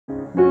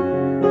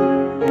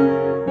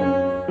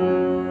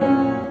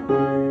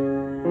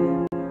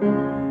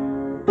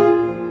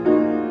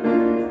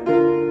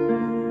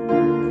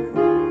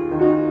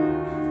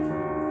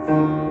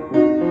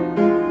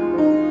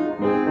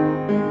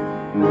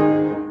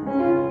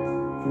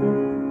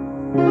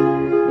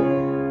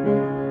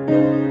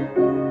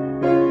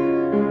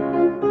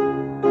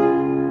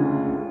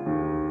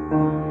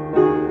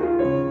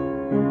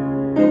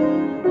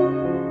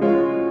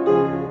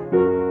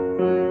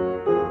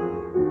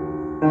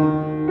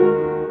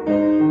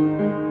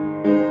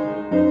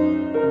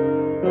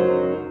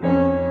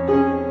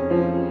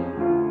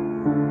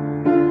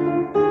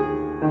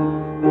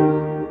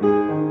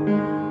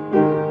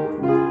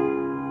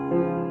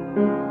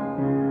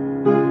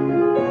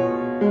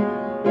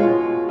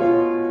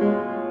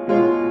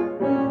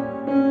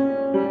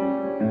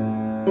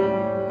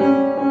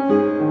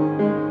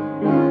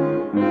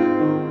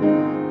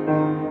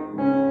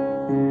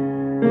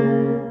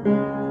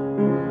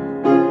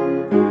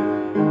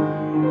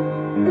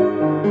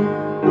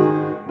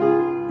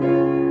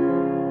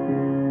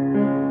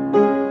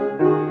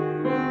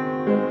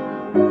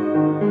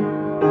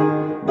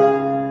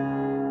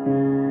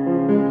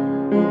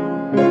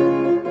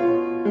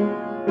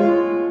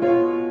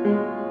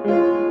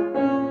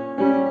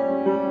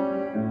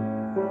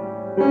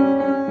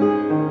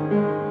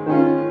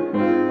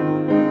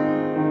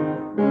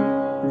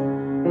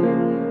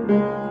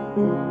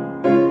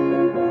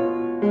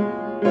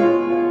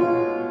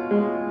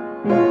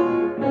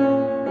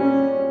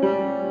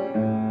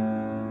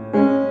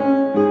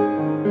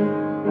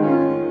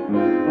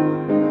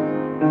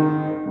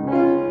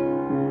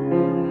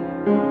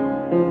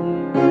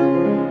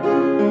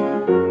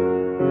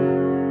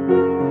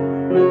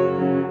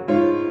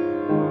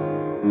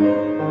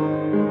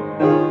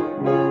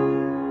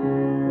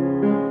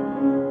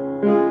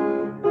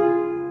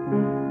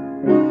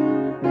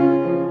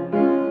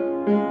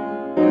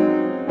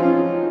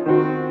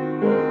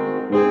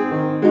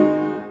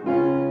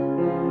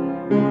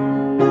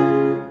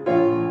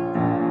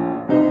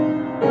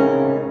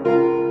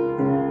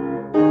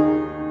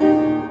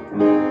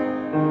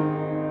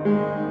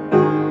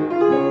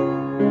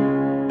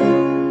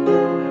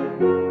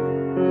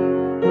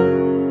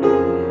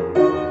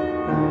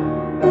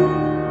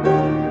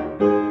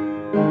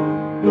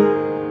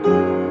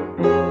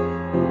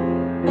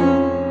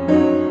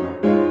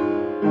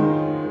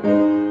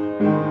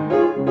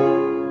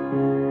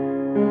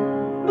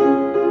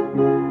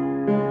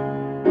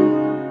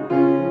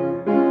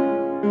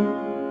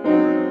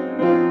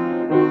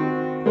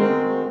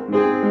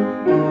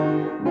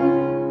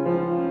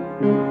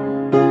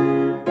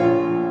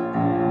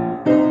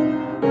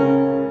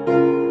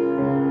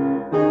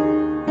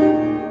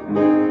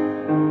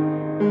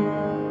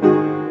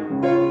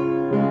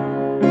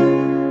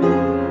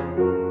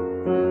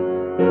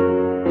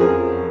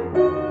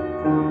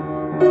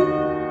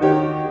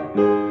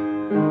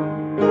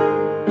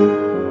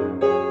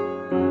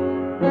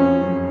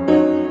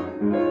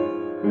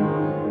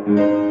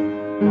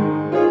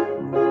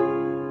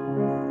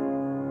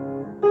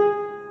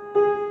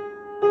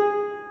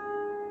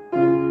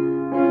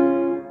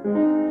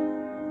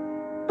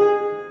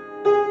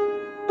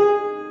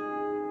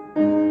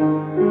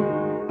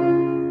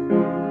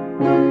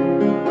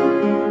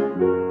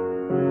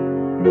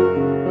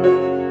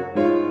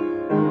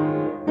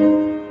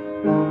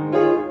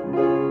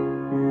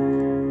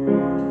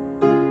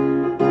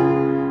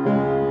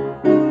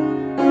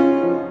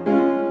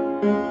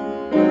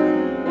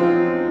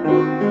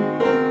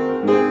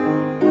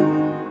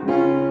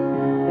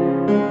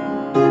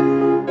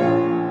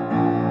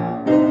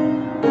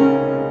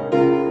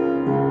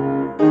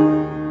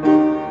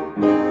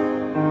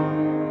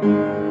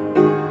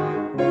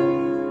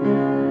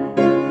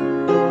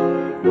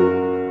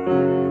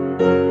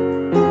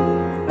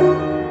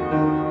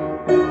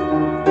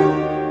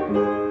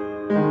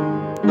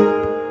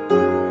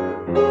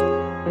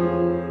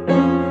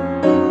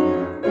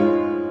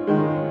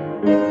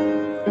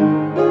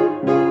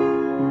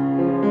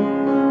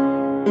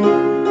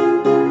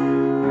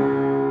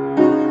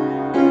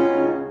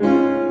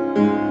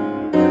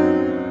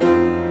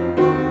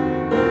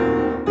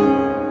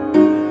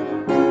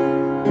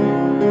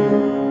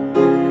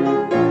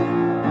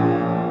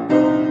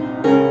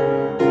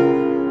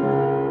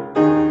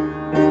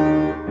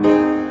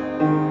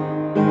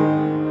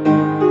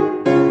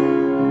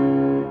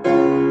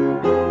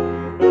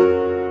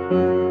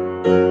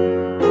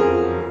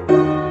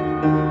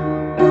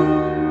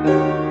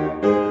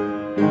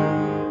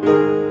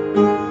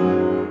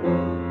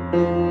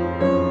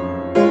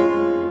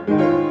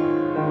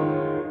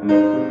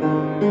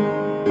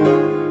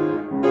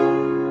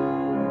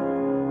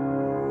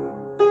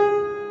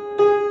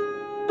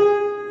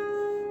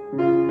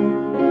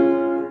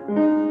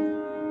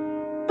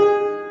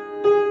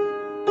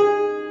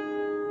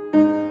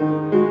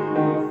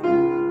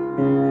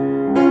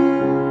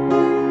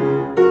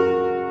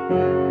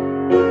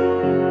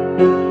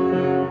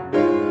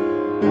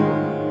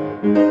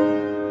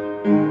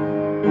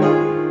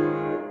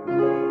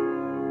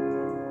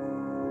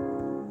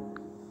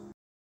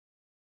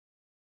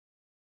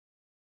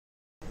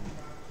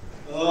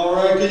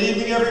Good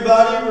evening,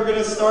 everybody. We're going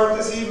to start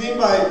this evening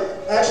by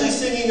actually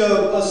singing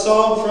a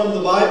song from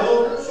the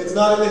Bible. It's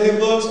not in the hymn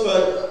books,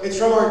 but it's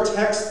from our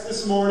text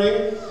this morning.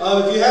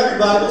 If you have your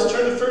Bibles,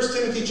 turn to 1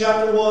 Timothy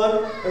chapter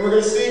 1, and we're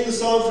going to sing the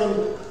song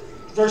from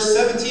verse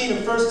 17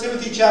 of 1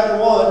 Timothy chapter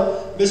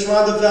 1. Miss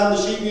Rhonda found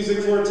the sheet music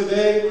for it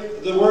today.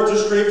 The words are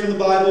straight from the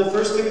Bible. 1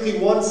 Timothy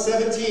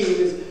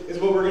 1:17 is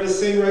what we're going to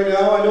sing right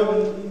now. I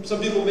know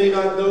some people may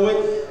not know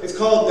it. It's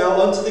called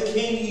Now Unto the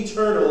King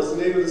Eternal is the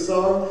name of the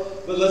song.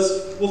 But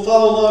we'll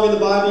follow along in the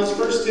Bible. It's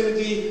 1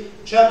 Timothy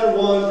chapter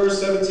 1, verse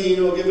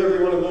 17. I'll give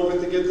everyone a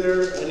moment to get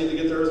there. I need to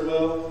get there as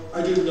well.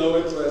 I do know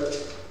it,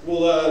 but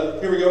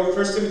here we go.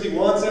 1 Timothy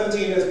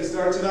 1:17 as we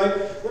start tonight.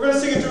 We're going to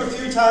sing it through a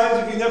few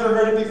times. If you've never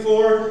heard it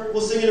before,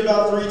 we'll sing it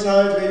about 3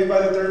 times. Maybe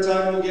by the 3rd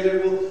time we'll get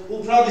it.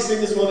 We'll probably sing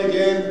this one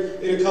again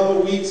in a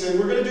couple weeks. And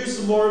we're going to do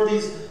some more of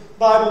these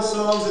Bible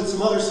songs and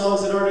some other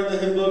songs that aren't in the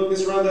hymn book.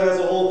 Miss Rhonda has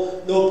a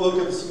whole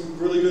notebook of some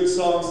really good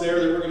songs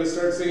there that we're going to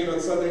start singing on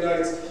Sunday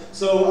nights.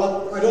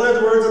 So I don't have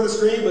the words on the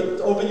screen,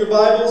 but open your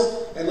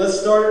Bibles and let's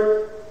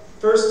start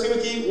 1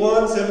 Timothy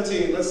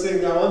 1:17. Let's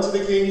sing Now Unto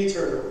the King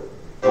Eternal.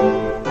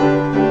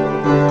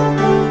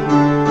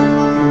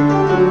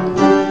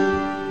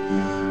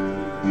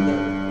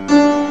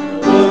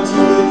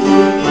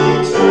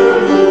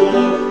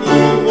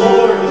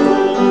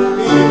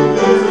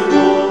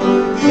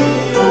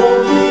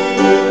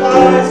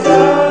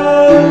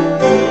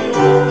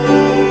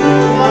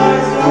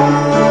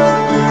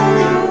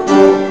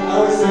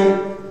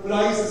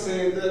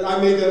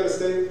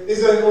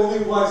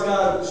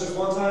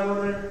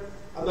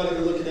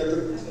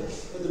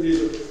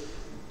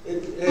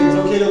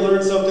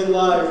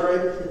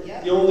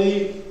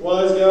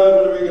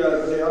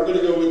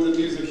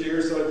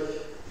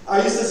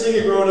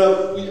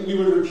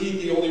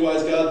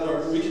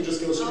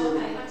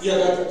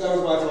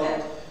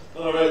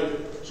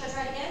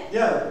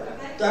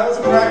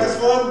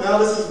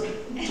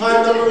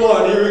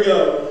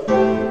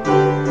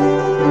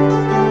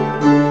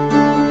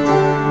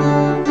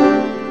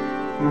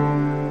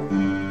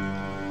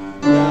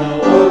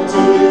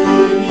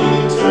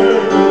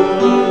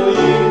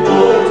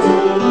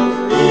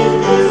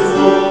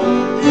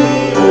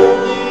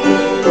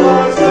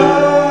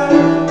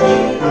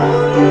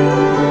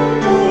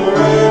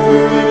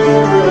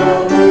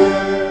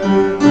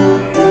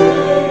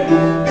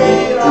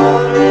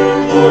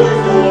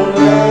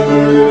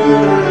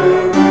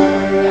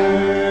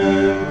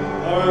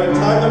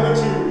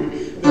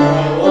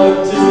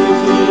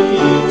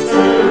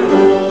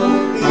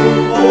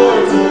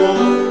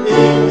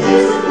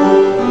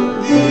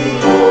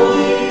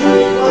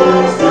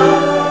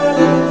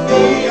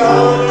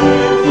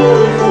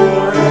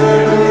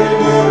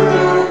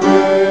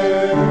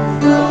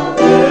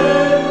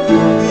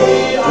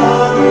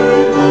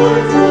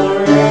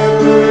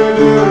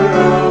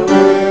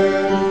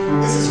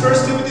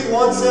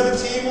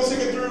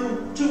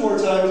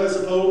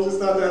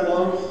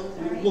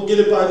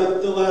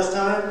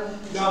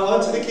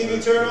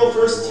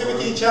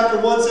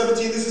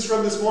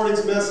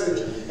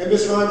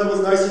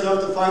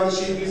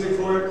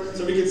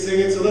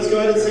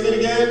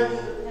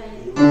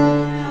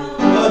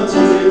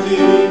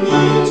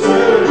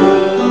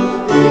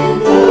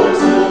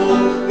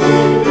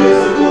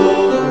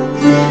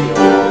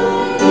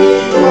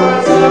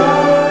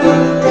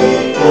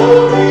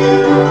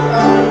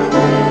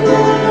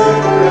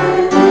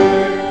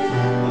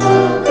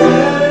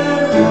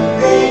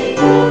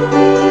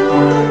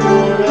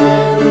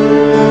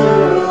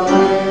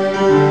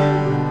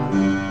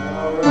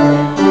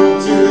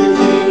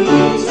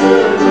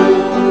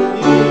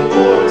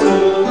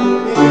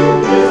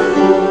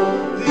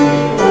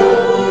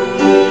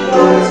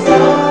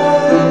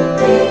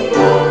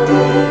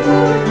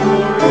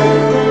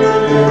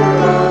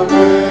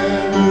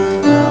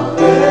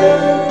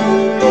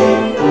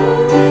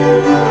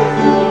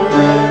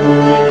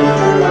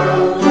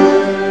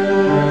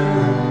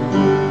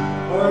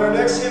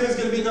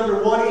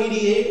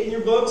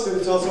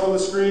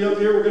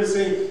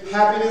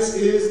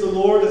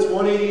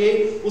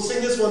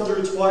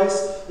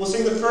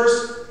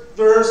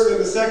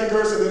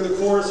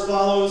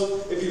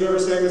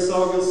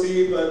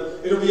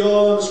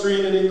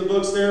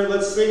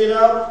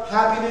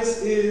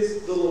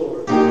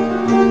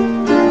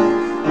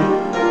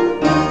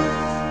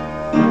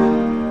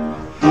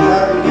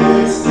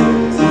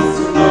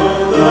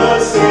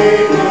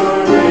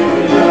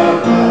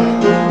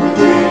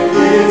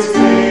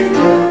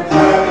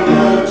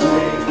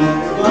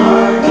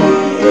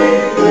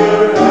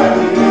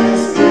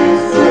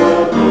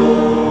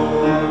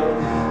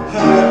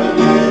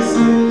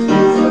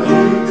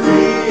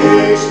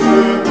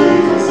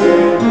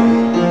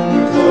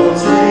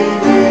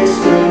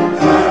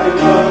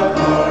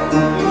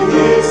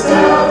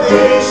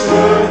 Salvation.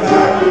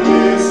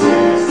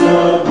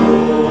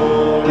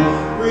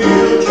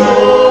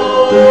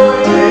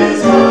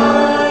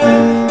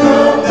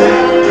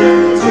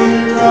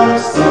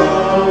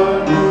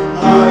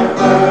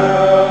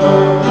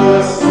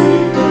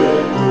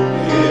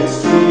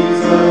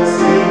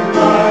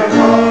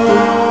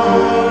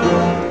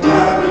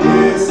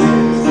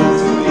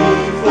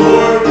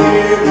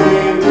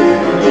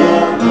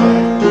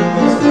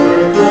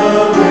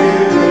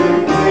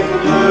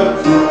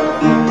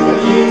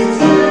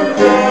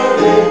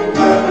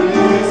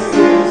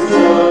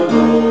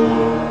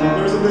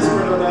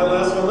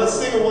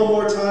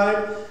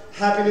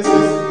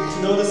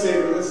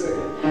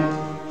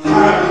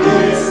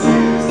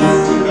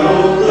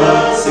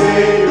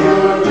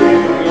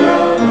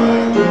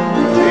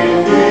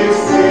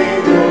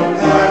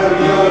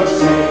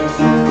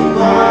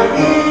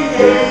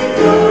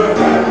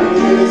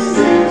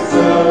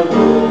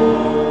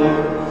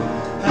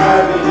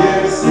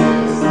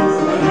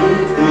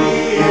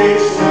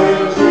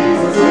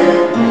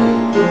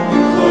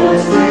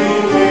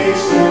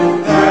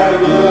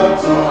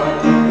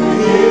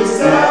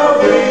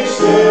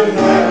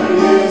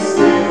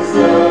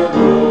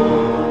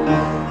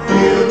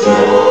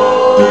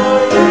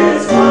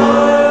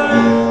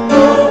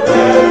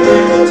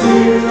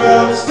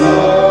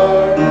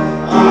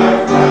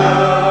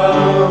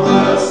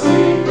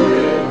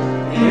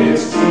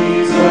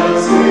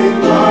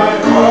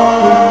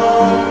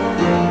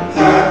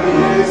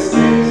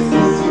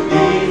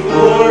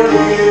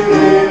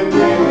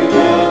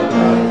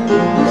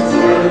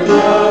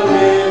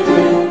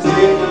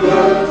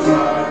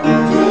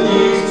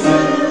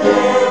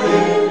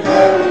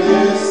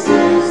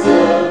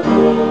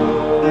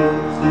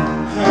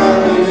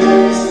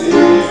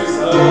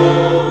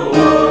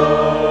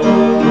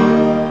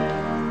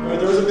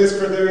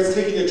 misprint there. It's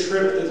taking a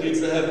trip that leads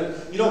to heaven.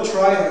 You don't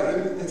try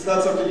heaven. It's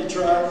not something you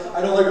try.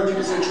 I don't like when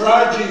people say,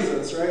 try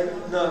Jesus, right?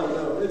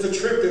 No. It's a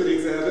trip that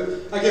leads to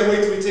heaven. I can't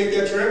wait till we take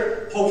that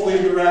trip. Hopefully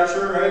in the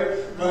rapture,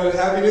 right? But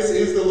happiness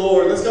is the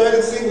Lord. Let's go ahead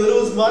and sing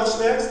Little as Much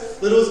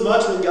next. Little as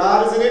Much when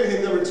God is in it.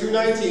 Hymn number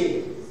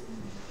 219.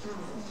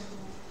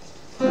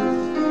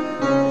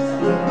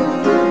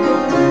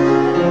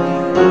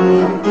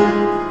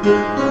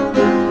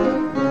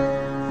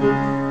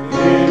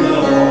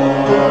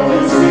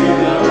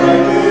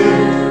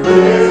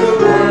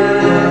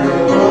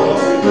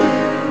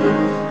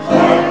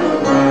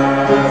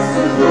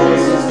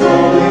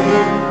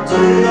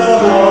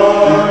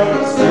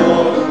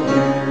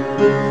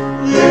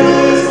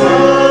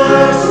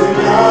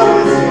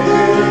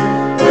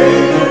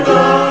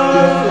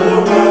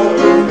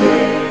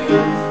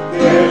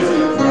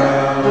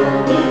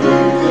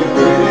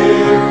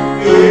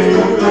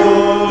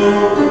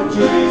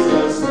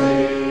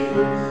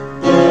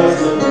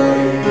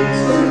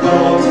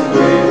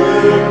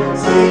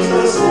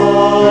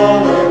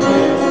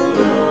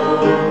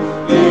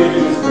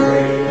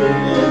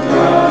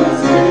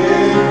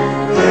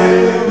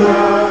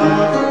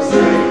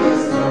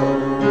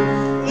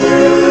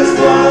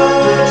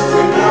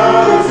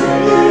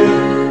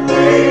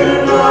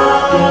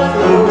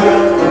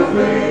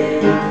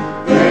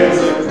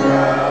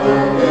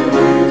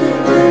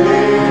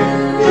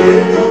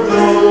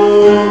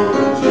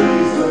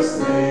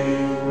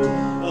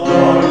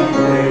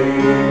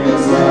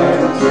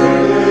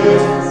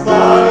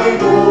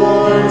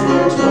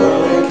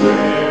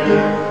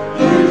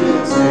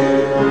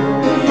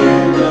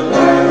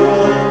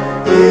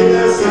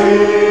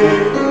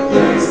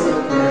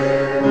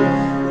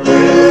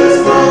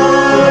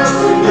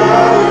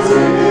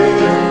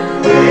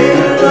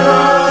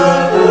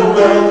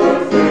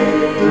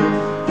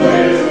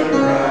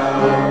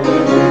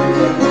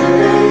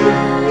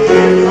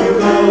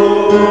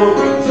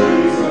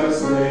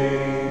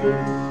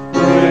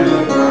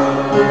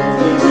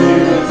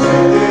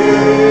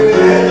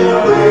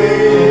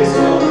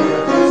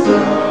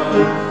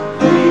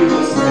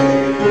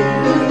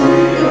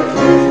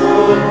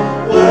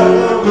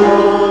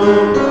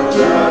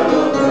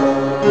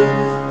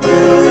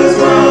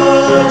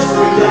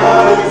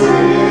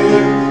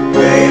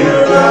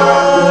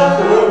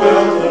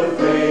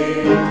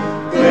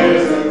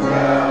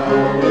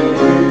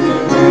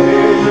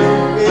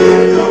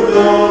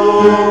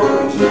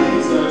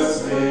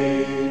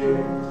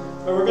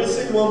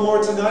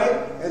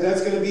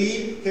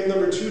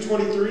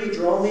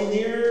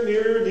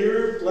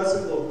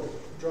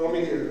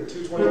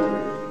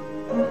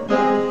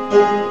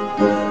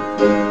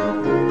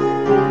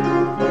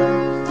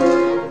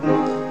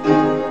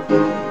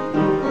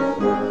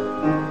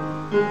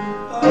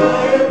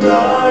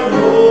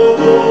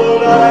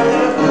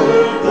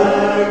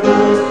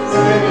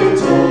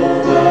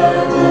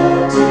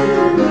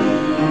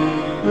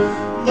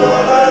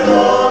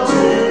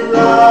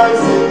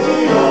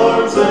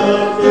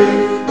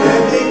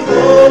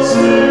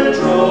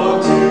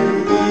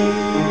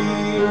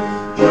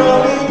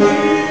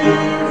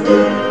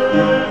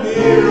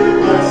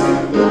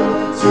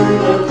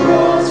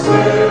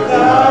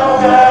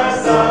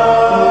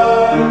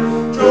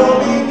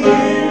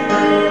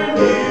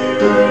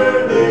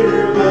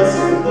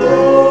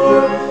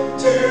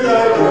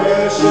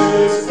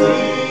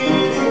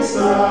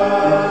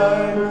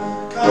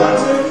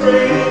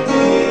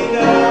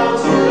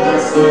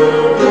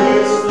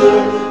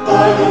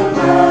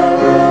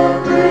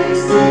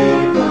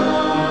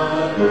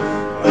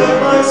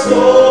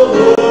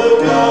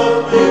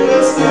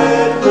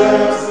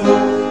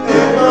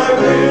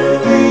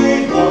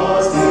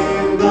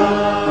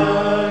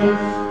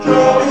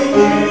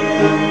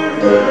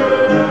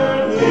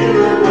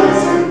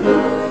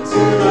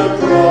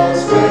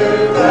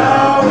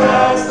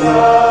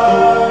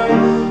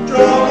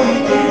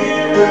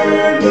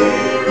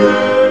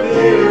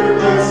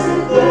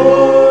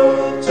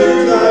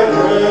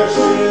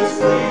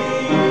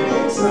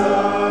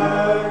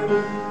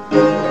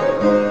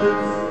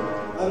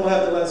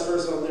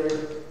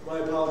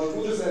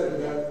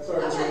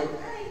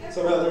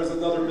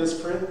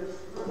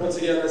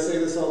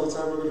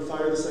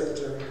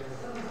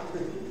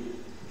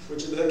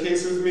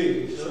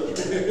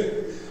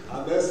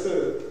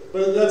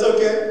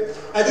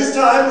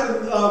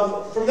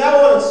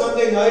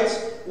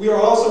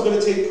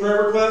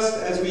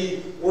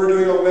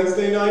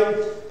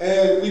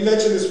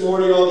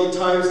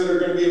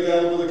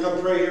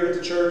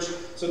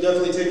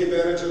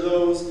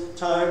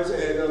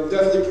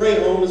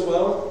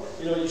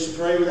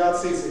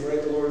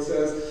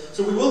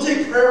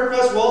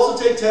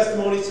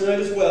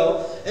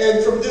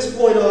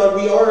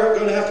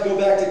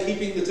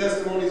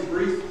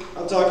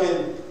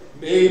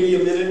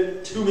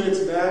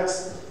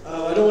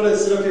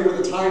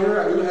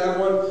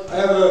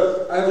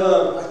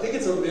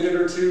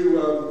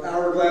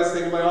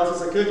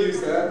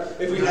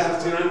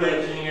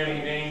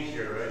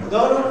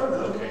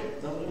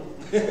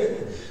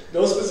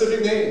 No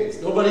specific names.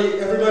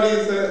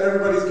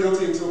 Everybody's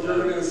guilty until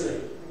proven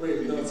innocent.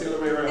 Wait, no, it's the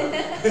other way around.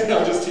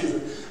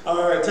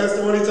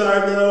 testimony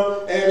time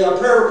now, and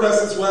prayer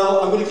requests as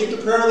well. I'm going to keep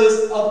the prayer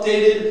list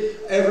updated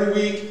every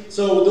week.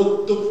 So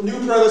the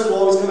new prayer list will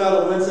always come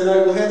out on Wednesday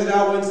night. We'll hand it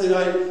out Wednesday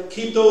night.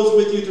 Keep those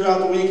with you throughout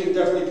the week and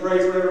definitely pray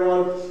for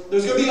everyone.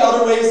 There's going to be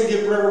other ways to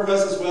give prayer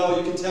requests as well.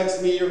 You can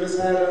text me or Miss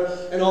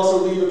Hannah and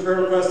also leave a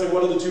prayer request in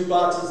one of the 2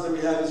 boxes that we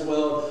have as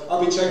well.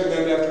 I'll be checking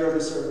them after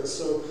every service.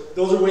 So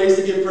those are ways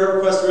to give prayer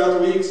requests throughout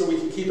the week so we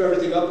can keep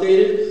everything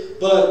updated.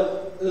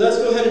 But let's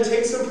go ahead and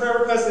take some prayer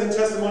requests and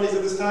testimonies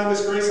at this time.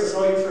 Miss Grace, I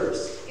saw you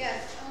first.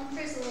 Yes, I want to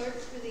praise the Lord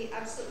for the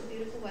absolutely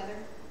beautiful weather,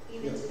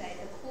 even today.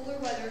 The cooler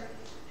weather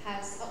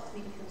has helped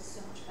me to feel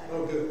so much better.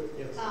 Oh, good.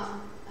 Yes.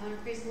 I want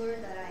to praise the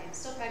Lord that I am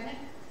still pregnant.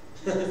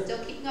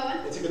 Still keep going.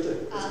 That's a good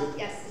thing.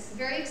 Yes, it's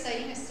very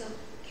exciting. I still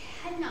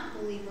cannot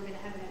believe we're going to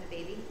have another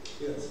baby.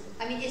 Yes.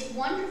 I mean, it's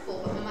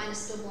wonderful, but my mind is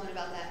still blown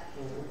about that.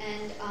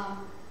 And,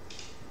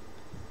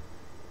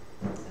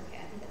 okay,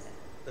 I think that's it.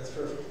 That's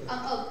perfect.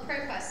 Oh,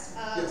 prayer request.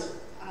 Yes.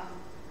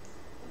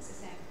 What's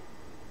his name?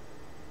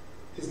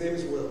 His name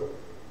is Will.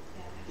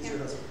 Yeah, He's your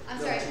husband. I'm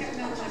sorry, I can't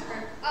remember my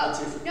prayer.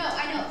 Oh, no,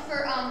 I know. For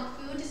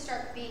food to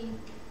start being,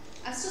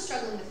 I'm still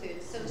struggling with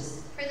food, so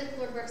just pray that the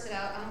Lord works it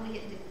out. I don't want to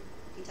get into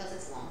details,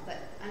 it's long, but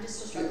I'm just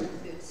still struggling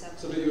with food.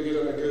 So that you'll get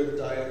on a good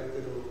diet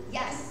that'll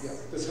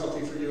that's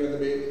healthy for you and the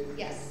baby.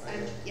 Yes,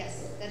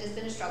 yes, that has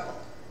been a struggle.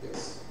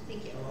 Yes.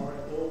 Thank you. All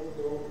right.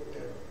 No.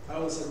 I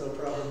always said no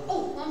problem.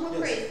 Oh, one more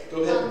praise.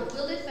 Go ahead.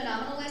 Will did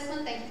phenomenal last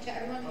month. Thank you to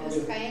everyone who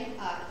was praying.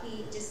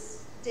 He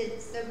just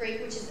did so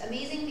great, which is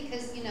amazing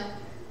because, you know,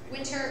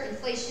 winter,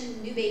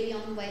 inflation, new baby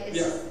on the way.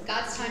 It's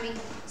God's timing.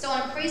 So I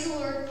want to praise the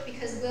Lord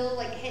because Will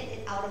hit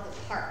it out of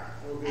the park.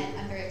 Okay. And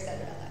I'm very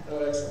excited about that.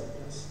 Oh, excellent.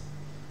 Yes.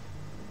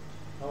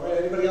 All right.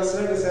 Anybody else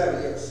tonight? Miss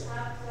Abby, yes.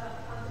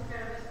 I'll do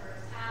prayer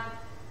first.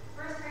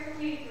 First, pray for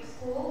me for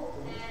school,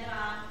 and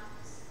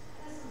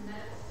there's some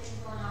medical things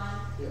going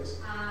on. Yes.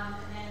 And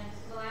then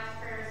the last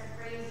prayer is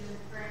praise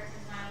and prayer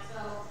sometimes. So,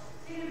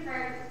 say the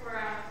prayer for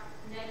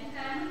Ned and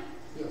family.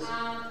 Yes.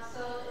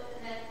 So,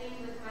 and that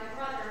thing with my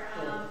brother,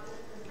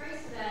 the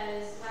praise to that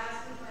is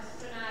last week my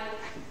sister and I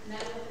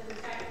met with the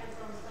protector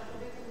from the Special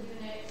Victim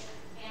Unit,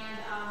 and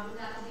we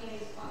got the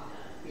DNA swab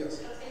done. Yes.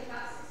 It'll take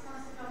about 6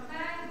 months to come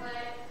back,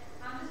 but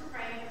I'm just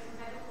praying for some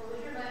type of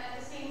closure. But at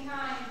the same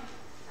time,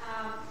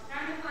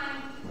 trying to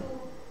find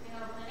people, you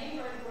know, in the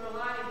neighborhood who are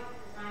alive at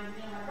the time,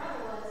 you know, my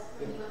brother was,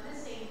 when he went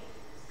missing.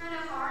 It's kind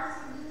of hard,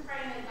 so I'm just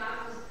praying that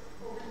God was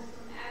open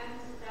some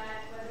avenues with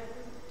that, whether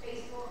through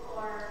Facebook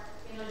or,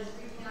 you know, just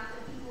reaching out to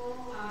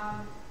people.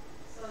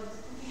 So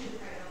just continue to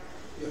pray on that.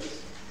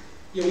 Yes.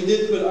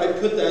 Yeah, I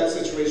put that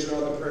situation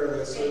on the prayer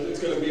list, so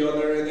it's going to be on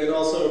there. And then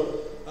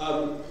also,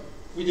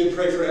 we did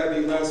pray for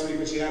Abby last week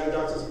when she had her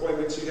doctor's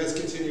appointment. She has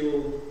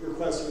continual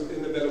requests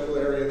in the medical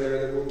area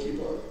there that we'll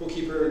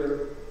keep her in her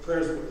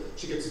prayers as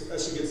she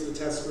gets the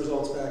test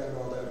results back and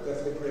all that.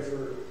 Definitely pray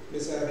for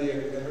Miss Abby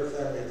and her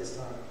family at this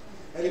time.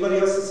 Anybody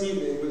else this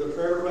evening with a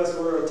prayer request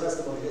or a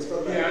testimony? Yes,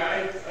 brother.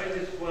 Yeah, I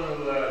just want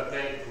to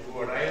thank the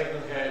Lord. I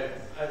haven't had,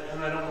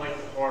 and I don't like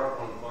to harp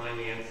on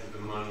finances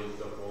and money and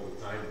stuff all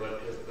the time,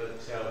 but if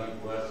that's how He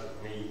blesses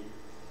me,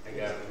 I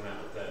got to come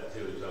out with that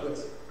too. So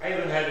Yes. I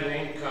haven't had an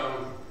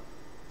income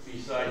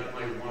besides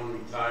my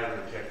one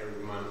retirement check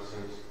every month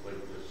since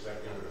like the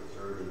 2nd or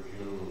 3rd of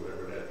June,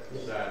 whatever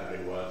that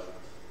Saturday was,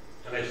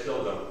 and I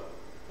still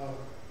don't.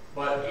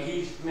 But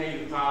He's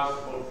made it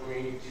possible for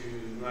me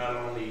to not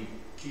only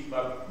keep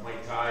up my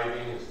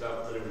tithing and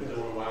stuff that I was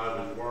doing while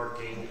I was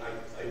working.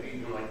 I've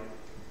even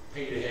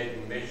paid ahead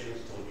in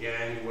missions till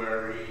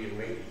January and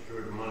making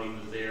sure the money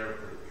was there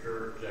for the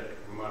church,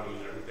 extra money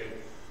and everything.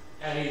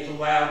 And He's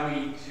allowed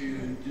me to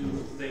do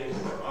things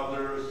for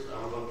others.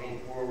 I'm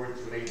looking forward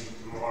to maybe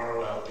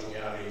tomorrow helping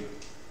out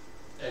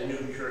a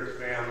new church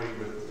family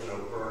with, you know,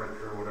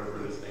 furniture or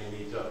whatever it is they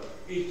need. So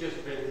He's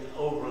just been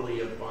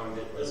overly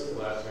abundant with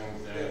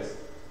blessings, and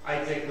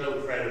I take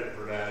no credit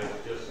for that.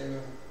 It's just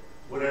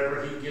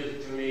whatever He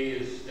gives to me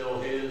is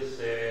still His,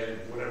 and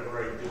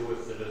whatever I do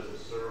with it as a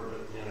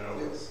servant, you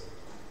know. Yes.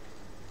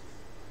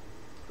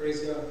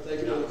 Praise God.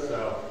 Thank you.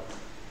 So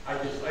I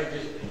just,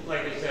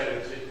 like I said,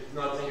 it's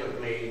nothing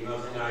of me,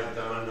 nothing I've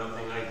done,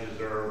 nothing I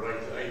deserve.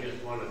 I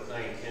just want to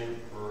thank Him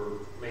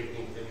for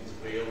making things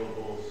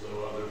available so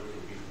others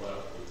can be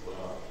blessed as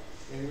well.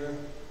 Amen.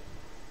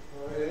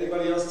 All right.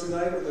 Anybody else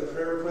tonight with a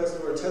prayer request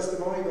or a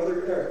testimony?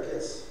 Brother Eric,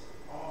 yes.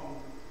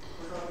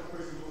 First off,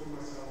 praise the Lord for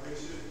my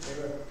salvation.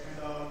 Amen. And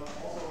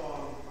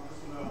also, I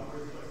just want to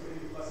praise as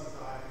many blessings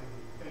that I can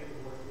thank the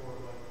Lord for,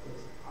 but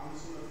I'm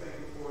just going to thank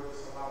Him for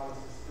just allowing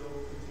us to still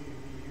continue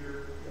to be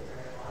here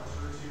at our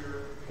church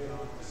here. And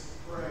just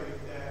pray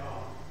that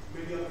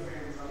many other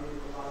families, I know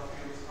there are a lot of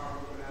families are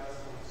looking at us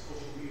on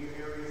social media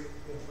areas,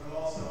 but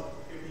also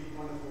it'd be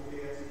wonderful if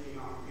they actually came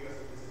out and gave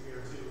us a visit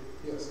here too.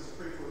 Yes. Just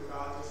pray for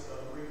God just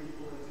to bring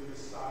people into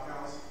this stock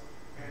house.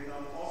 And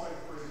also I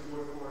praise the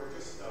Lord for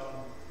just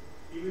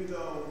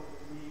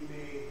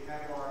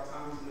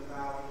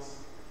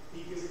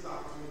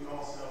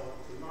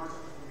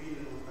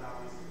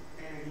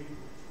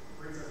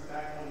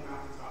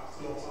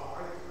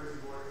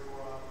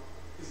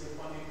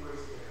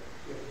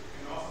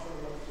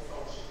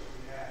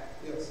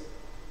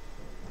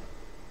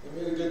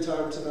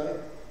time tonight?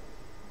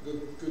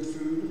 Good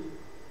food?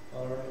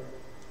 All right.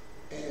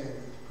 And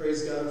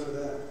praise God for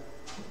that.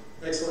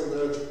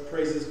 Excellent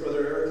praises,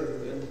 Brother Eric,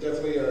 and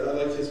definitely I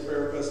like his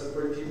prayer request to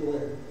bring people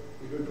in.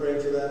 We've been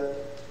praying for that,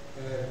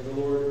 and the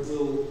Lord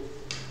will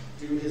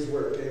do his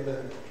work.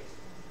 Amen.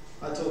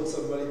 I told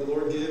somebody, the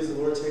Lord gives, the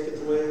Lord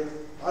taketh away.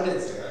 I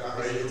didn't say that.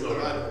 It's in the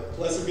Bible.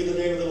 Blessed be the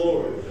name of the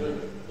Lord.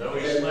 Though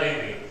he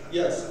slay me.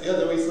 Yes,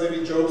 though he slay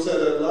me. Job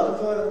said a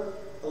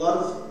lot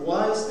of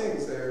wise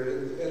things there,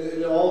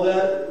 and all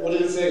that. What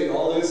did it say?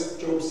 All this,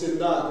 Job sinned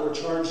not, nor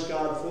charged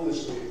God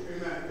foolishly.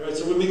 Amen. Right.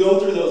 So when we go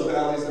through those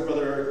valleys that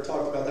Brother Eric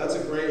talked about, that's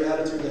a great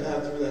attitude to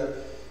have through that.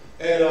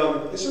 And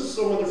it's just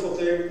a wonderful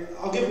thing.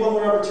 I'll give one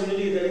more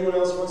opportunity if anyone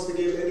else wants to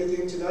give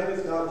anything tonight.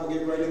 If not, we'll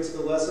get right into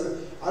the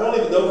lesson. I don't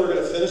even know if we're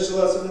going to finish the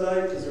lesson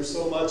tonight because there's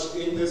so much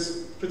in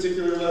this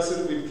particular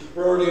lesson.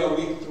 We're already on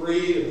week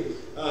 3, and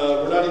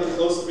we're not even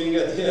close to being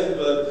at the end.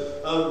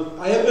 But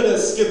I am going to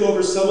skip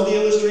over some of the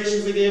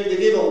illustrations they gave. They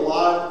gave a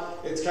lot.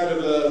 It's kind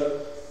of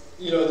a,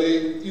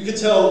 you could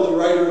tell the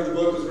writer of the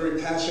book was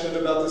very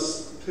passionate about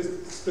this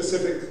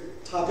specific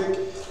topic,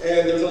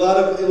 and there's a lot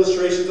of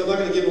illustrations. I'm not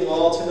going to give them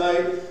all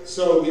tonight,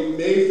 so we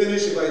may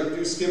finish if I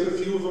do skip a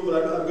few of them,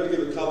 but I'm going to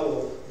give a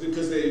couple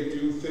because they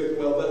do fit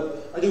well.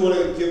 But I do want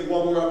to give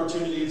one more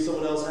opportunity if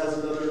someone else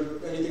has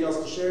anything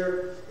else to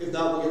share. If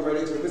not, we'll get right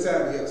into it. Ms.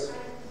 Abby, yes. This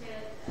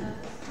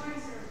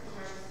morning service was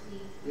very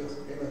sweet. Yes,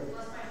 amen. It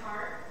blessed my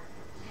heart,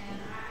 and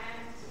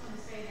I just want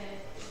to say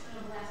that it's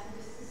been a blessing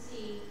just to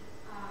see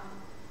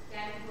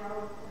Daddy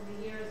grow over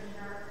the years in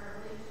her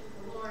relationship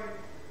with the Lord,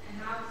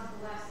 and how it's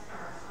blessed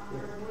her.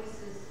 Her voice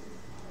is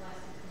a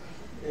blessing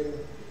to me.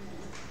 Amen.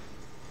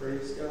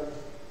 Praise God.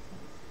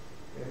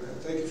 Amen.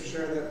 Thank you for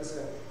sharing that, Ms.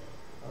 Abby.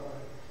 All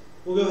right.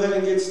 We'll go ahead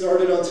and get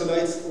started on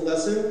tonight's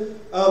lesson.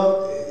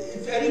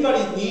 If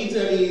anybody needs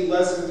any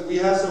lessons, we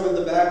have some in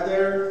the back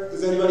there.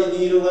 Does anybody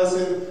need a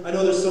lesson? I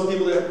know there's some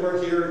people that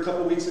weren't here a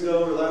couple weeks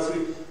ago or last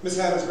week. Ms.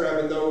 Hammond's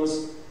grabbing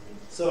those.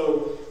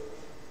 So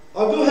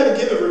I'll go ahead and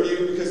give a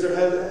review because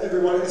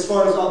everyone, as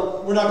far as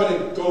we're not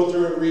going to go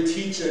through and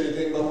reteach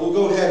anything, but we'll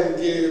go ahead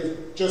and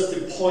give just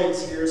the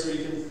points here so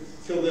you can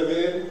fill them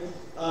in.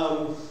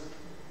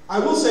 I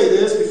will say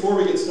this before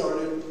we get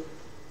started.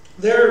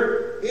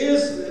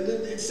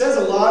 It says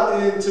a lot,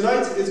 and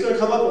tonight it's going to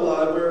come up a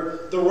lot,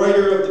 where the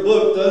writer of the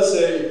book does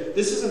say,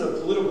 this isn't a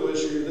political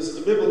issue, this is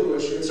a biblical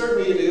issue. And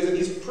certainly it is, and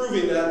he's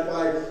proving that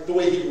by the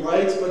way he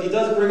writes, but he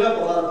does bring up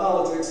a lot of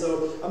politics.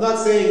 So I'm not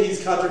saying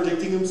he's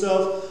contradicting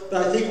himself,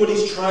 but I think what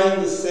he's trying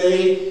to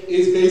say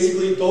is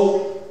basically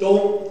don't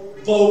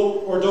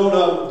vote or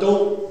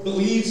don't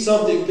believe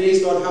something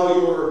based on how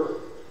your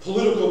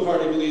political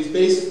party believes,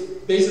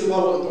 based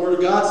upon what the Word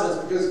of God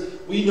says,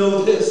 because we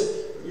know this.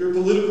 Your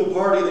political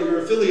party that you're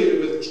affiliated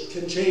with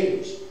can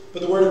change,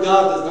 but the Word of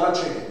God does not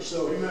change.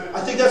 So I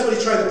think that's what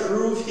he's trying to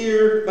prove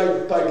here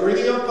by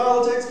bringing up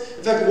politics.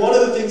 In fact, one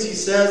of the things he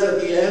says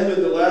at the end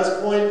in the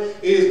last point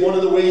is one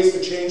of the ways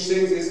to change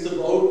things is to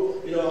vote.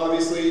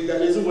 Obviously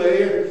that is a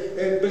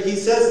way, but he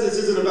says this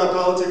isn't about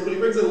politics, but he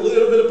brings a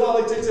little bit of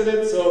politics in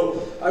it.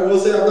 So I will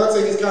say, I'm not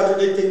saying he's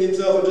contradicting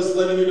himself. I'm just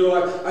letting you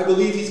know I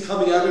believe he's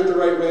coming at it the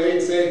right way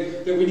and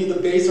saying that we need to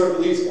base our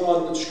beliefs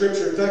on the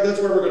Scripture. In fact,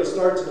 that's where we're going to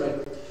start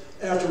tonight,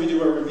 after we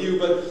do our review.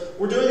 But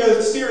we're doing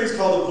a series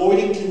called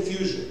Avoiding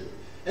Confusion.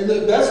 And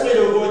the best way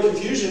to avoid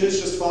confusion is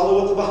just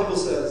follow what the Bible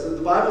says. And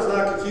the Bible's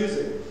not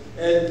confusing.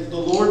 And the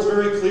Lord's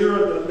very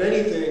clear on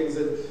many things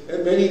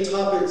and many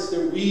topics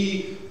that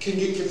we can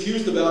get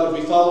confused about if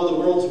we follow the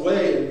world's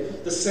way.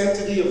 And the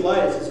sanctity of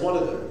life is one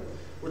of them.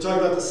 We're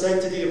talking about the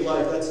sanctity of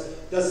life.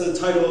 That's the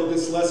title of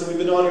this lesson. We've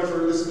been on it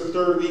this is the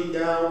 3rd week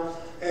now.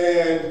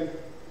 And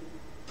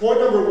point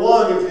number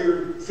 1, if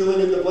you're filling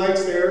in the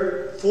blanks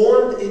there,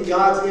 formed in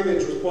God's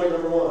image was point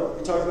number 1.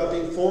 We talked about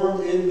being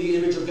formed in the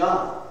image of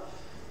God.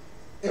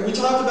 And we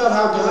talked about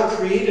how God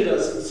created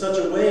us in such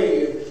a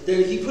way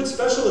that he put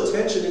special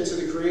attention into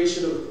the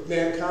creation of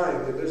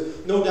mankind. And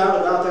there's no doubt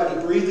about that.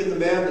 He breathed into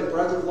man the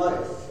breath of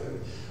life.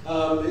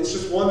 And it's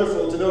just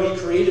wonderful to know he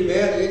created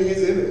man in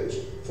his image,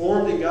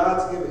 formed in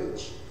God's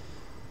image.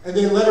 And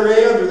then letter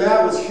A under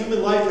that was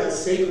human life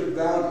has sacred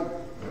value.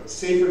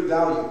 Sacred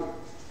value.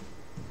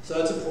 So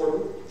that's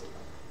important.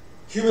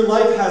 Human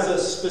life has a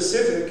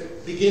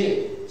specific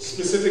beginning.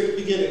 Specific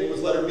beginning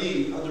was letter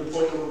B under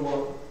point number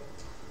 1.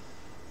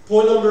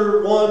 Point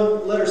number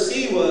 1, letter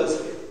C,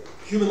 was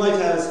human life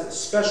has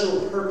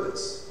special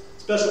purpose.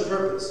 Special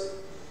purpose.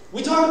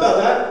 We talked about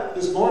that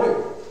this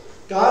morning.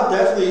 God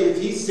definitely,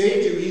 if he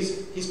saved you,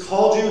 he's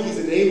called you, he's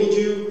enabled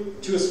you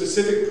to a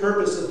specific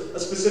purpose, a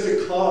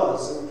specific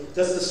cause, and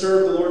that's to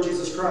serve the Lord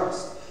Jesus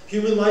Christ.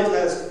 Human life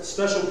has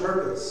special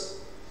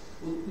purpose.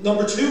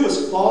 Number 2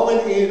 was fallen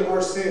in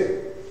our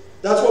sin.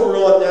 That's what we're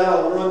on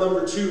now. We're on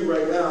number 2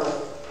 right now.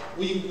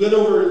 We went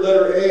over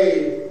letter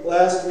A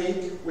last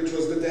week, which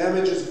was the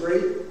damage is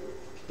great.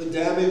 The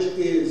damage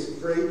is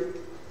great.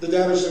 The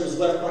damage that was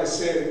left by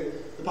sin.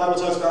 The Bible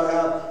talks about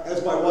how, as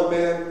by one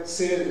man,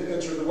 sin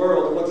entered the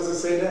world. And what does it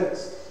say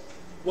next?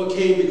 What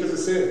came because of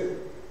sin?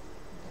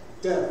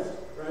 Death.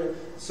 right?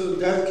 So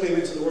death came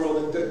into the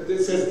world, and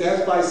it says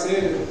death by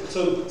sin, and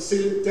so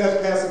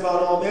death passed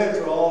upon all men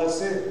for all have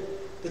sinned.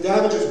 The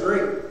damage is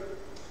great.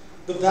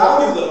 The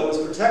value, though, is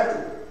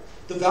protected.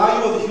 The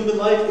value of the human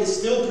life is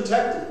still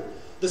protected.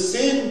 The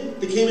sin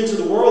that came into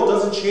the world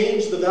doesn't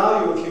change the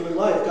value of human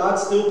life. God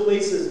still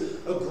places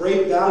a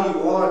great value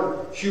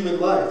on human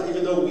life,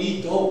 even though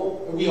we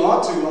don't. And we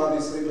ought to,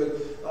 obviously, but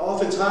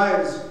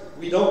oftentimes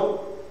we don't.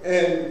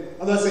 And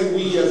I'm not saying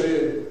we as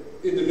in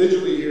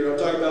individually here. I'm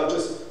talking about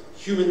just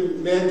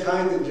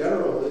mankind in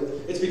general.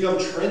 It's become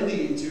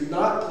trendy to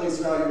not place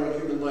value on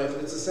human life,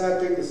 and it's a sad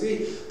thing to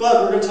see.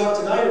 But we're going to talk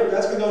tonight.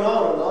 That's been going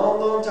on a long,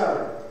 long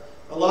time.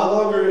 A lot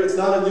longer. This is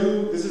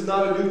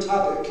not a new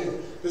topic.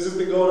 This has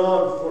been going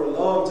on for a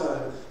long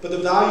time. But the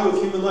value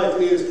of human life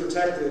is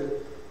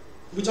protected.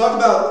 We talk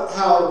about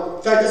how,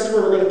 in fact, this is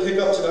where we're going to pick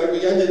up tonight.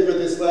 We ended with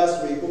this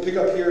last week. We'll pick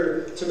up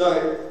here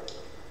tonight. It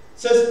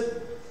says,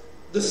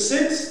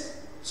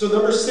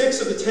 number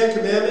 6 of the 10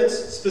 Commandments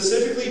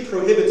specifically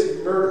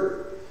prohibits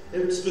murder.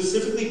 It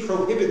specifically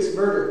prohibits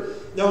murder.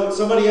 Now,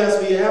 somebody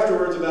asked me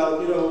afterwards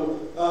about,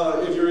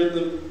 if you're in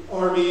the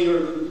army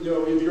or,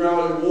 if you're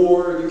out in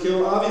war and you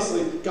kill,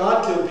 obviously,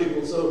 God killed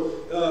people.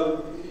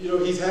 So,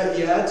 he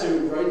had to,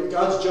 right?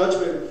 God's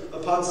judgment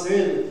upon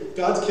sin.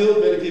 God's killed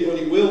many people, and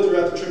he will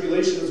throughout the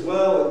tribulation as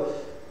well. And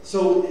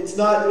so it's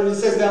not, when it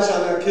says thou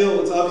shalt not kill,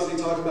 it's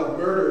obviously talking about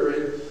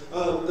murder.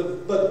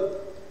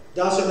 But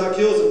thou shalt not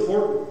kill is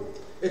important.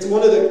 It's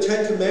one of the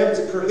 10 Commandments.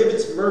 It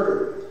prohibits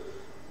murder.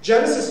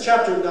 Genesis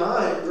chapter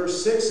 9,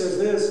 verse 6 says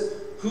this,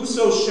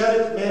 whoso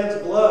sheddeth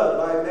man's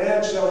blood, by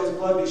man shall his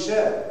blood be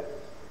shed.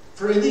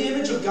 For in the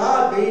image of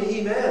God made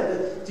he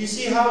man. Do you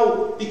see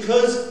how,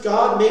 because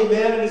God made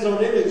man in his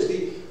own image,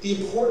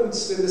 the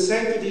importance and the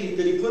sanctity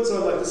that he puts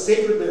on life, the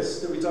sacredness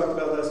that we talked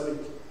about last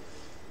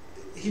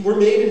week. We're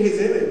made in his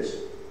image.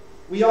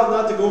 We ought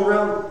not to go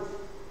around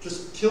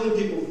just killing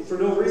people for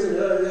no reason.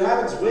 It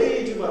happens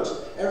way too much.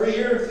 Every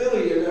year in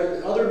Philly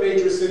and other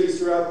major cities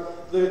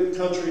throughout the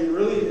country, and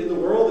really in the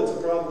world it's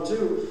a problem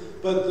too.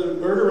 But the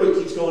murder rate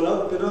keeps going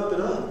up and up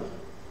and up.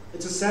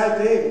 It's a sad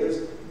thing.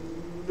 There's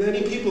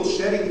many people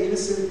shedding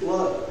innocent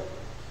blood.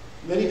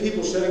 Many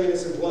people shedding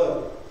innocent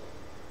blood.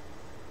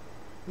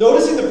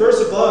 Noticing the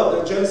verse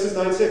above, Genesis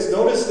 9:6,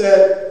 notice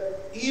that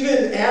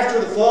even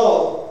after the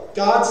fall,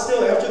 God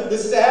still,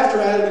 this is after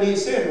Adam and Eve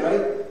sinned,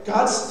 right?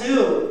 God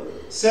still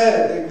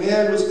said that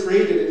man was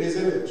created in his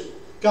image.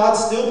 God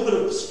still put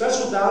a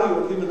special value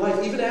on human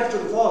life, even after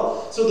the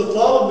fall. So the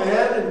fall of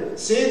man and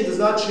sin does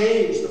not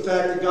change the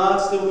fact that God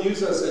still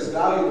views us as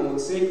valuable and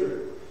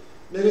sacred.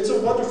 And it's a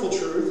wonderful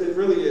truth, it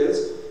really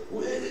is.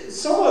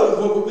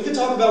 Somewhat, we can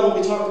talk about what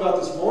we talked about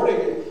this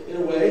morning in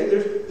a way.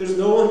 There's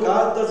no one,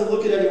 God doesn't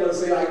look at anyone and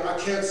say, I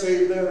can't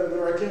save them,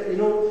 or I can't,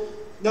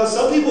 Now,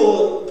 some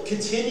people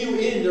continue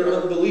in their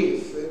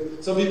unbelief,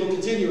 and some people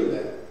continue in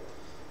that.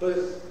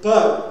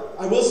 But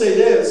I will say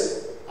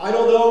this, I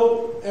don't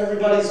know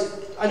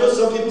I know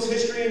some people's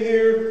history in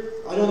here.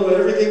 I don't know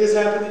everything that's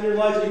happened in your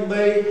life. You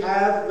may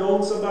have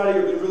known somebody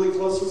or been really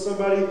close with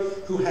somebody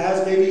who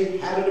has maybe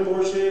had an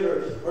abortion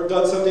or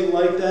done something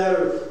like that,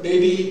 or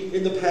maybe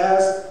in the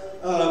past.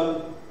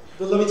 But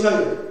let me tell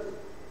you,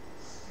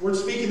 we're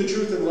speaking the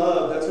truth in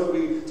love. That's what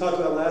we talked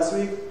about last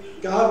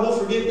week. God will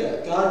forgive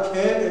that. God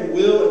can and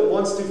will and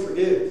wants to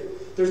forgive.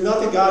 There's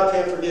nothing God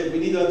can't forgive. We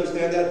need to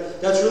understand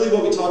that. That's really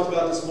what we talked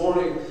about this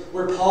morning,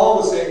 where Paul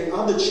was saying,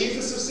 I'm the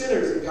chiefest of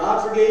sinners, and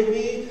God forgave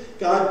me.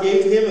 God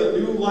gave him a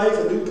new life,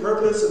 a new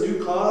purpose, a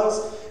new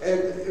cause.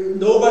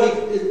 And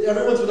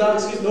everyone's without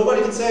excuse.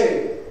 Nobody can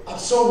say, I'm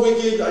so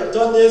wicked, I've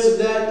done this and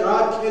that,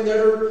 God can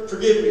never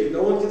forgive me.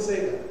 No one can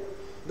say that.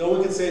 No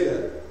one can say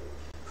that.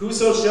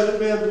 Whoso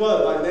sheddeth man's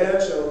blood, by man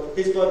shall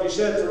his blood be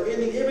shed. For in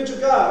the image of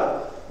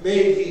God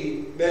made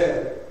he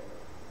man.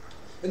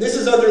 And this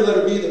is under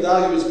letter B, the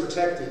value is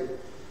protected.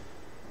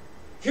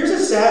 Here's a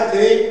sad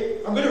thing.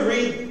 I'm going to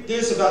read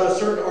this about a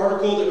certain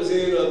article that was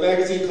in a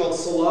magazine called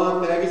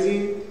Salon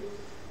Magazine.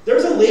 There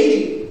was a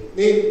lady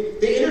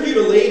they interviewed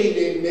a lady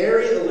named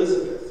Mary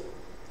Elizabeth.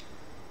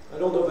 I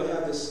don't know if I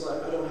have this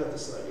slide. I don't have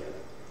this slide yet.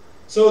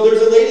 So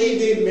there's a lady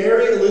named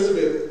Mary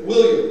Elizabeth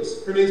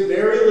Williams. Her name's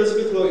Mary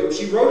Elizabeth Williams.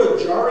 She wrote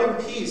a jarring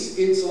piece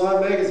in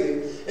Salon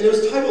Magazine, and it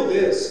was titled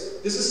this.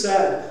 This is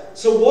sad.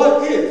 So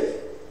what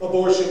if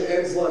abortion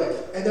ends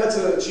life? And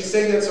she's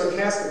saying that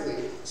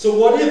sarcastically. So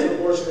what if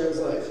abortion ends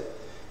life?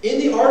 In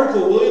the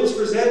article, Williams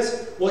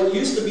presents what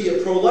used to be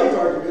a pro-life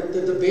argument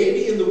that the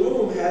baby in the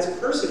womb has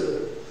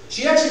personhood.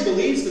 She actually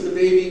believes that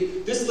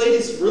this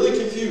lady's really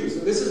confused.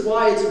 And this is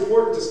why it's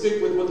important to stick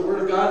with what the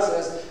Word of God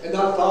says and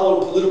not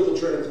follow political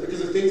trends.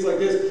 Because of things like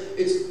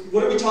this,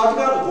 what are we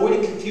talking about?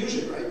 Avoiding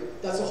confusion, right?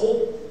 That's the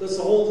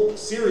whole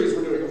series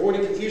we're doing,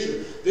 avoiding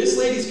confusion. This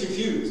lady's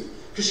confused.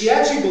 Because she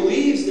actually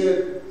believes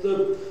that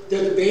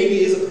the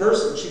baby is a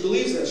person. She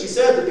believes that. She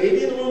said the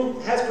baby in the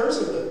womb has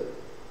personhood.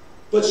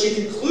 But she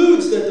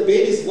concludes that the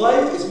baby's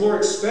life is more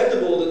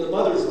expendable than the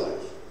mother's life.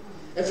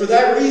 And for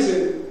that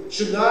reason,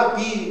 should not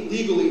be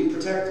legally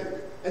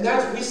protected. And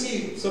we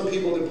see some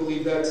people that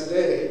believe that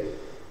today.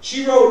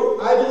 She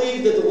wrote, I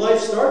believe that the life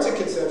starts at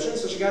conception,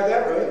 so she got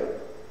that right.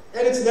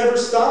 And it's never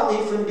stopped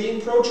me from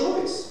being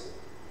pro-choice.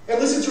 And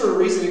listen to her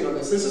reasoning on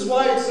this. This is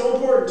why it's so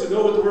important to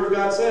know what the Word of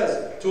God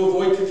says, to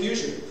avoid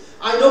confusion.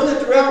 I know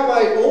that throughout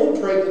my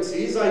own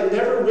pregnancies, I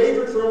never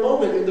wavered for a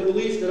moment in the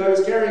belief that I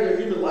was carrying a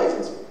human life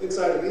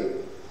inside of me.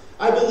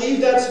 I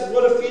believe that's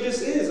what a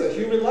fetus is, a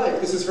human life.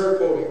 This is her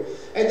quoting.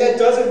 And that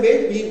doesn't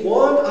make me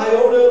one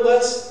iota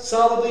less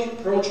solidly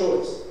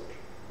pro-choice.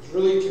 It's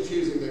really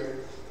confusing there.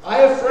 I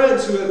have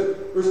friends who have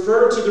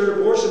referred to their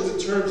abortions in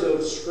terms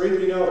of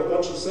scraping out a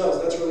bunch of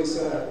cells. That's really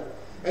sad.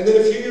 And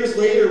then a few years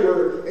later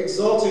were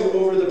exultant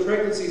over the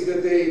pregnancies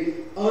that they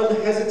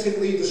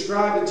unhesitantly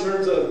described in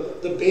terms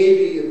of the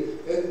baby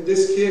and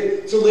this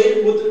kid. So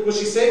later, what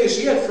she's saying is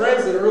she had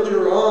friends that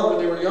earlier on,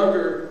 when they were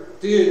younger,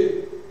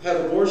 did have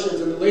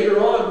abortions, and later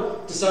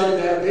on decided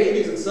to have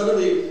babies, and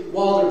suddenly,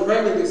 while they're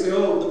pregnant, they say,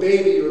 oh,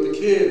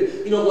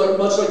 the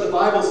much like the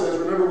Bible says.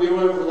 Remember, we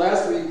went over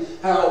last week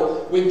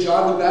how when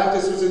John the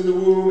Baptist was in the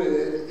womb, and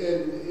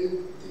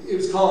it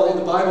was called, in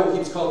the Bible, he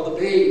was called the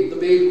babe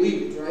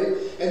leaped, right?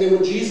 And then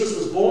when Jesus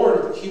was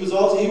born, he was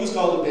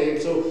called a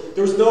babe. So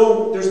there's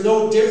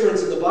no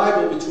difference in the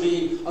Bible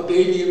between a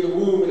baby in the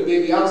womb and a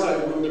baby outside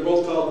the womb. They're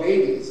both called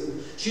babies.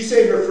 And she's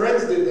saying her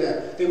friends did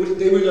that. They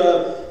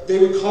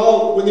would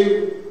call,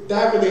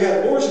 back when they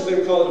had abortions, they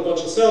would call it a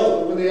bunch of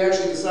cells, but when they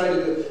actually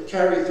decided to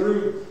carry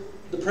through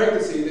the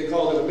pregnancy, they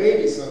called it a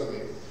baby suddenly.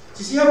 Do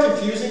you see how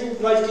confusing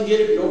life can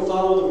get if you don't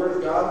follow the Word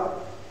of God?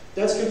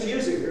 That's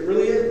confusing. It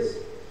really is.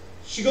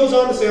 She goes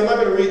on to say, I'm not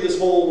going to read this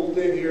whole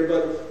thing here,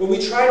 but when we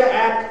try to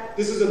act,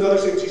 this is another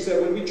thing she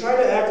said, when we try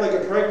to act like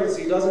a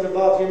pregnancy doesn't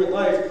involve human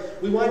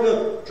life, we wind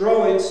up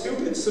drawing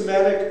stupid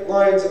semantic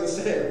lines in the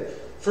sand.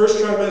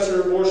 First trimester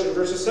abortion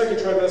versus second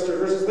trimester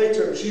versus late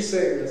term. She's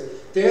saying this.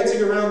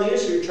 Dancing around the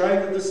issue, trying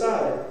to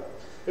decide.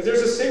 If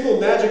there's a single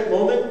magic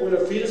moment when a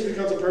fetus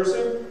becomes a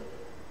person,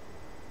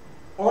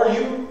 are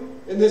you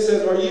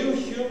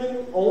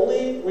human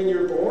only when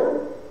you're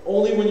born?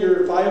 Only when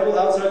you're viable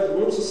outside the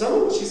womb? So some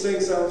of what she's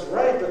saying sounds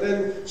right, but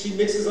then she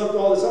mixes up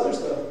all this other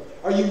stuff.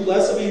 Are you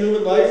less of a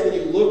human life when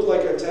you look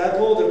like a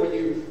tadpole than when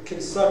you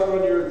can suck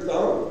on your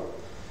thumb?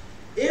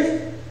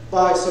 If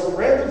by some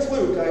random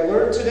fluke I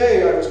learned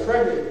today I was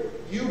pregnant,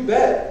 you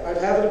bet I'd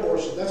have an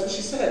abortion. That's what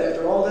she said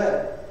after all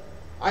that.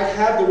 I'd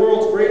have the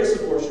world's greatest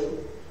abortion.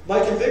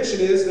 My conviction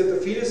is that the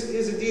fetus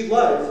is indeed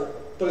life,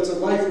 but it's a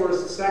life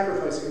worth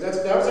sacrificing.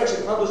 That was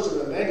actually published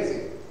in a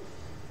magazine.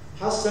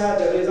 How sad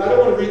that is. I don't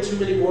want to read too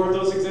many more of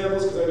those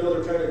examples because I know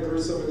they're kind of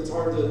gruesome and it's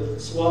hard to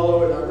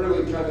swallow, and I'm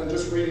really kind of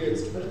just reading it.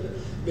 It's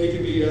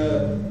making me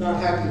not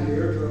happy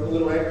here. I'm a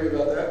little angry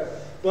about that.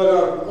 But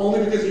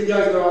only because you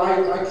guys know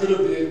I could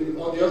have been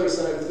on the other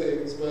side of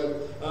things,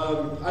 but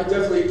I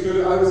definitely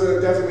could. I was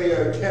definitely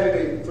a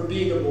candidate for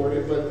being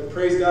aborted, but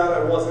praise God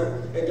I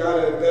wasn't, and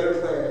God had better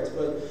plans.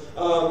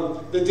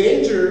 But the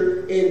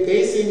danger in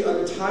basing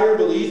an entire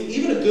belief,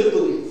 even a good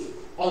belief,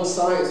 on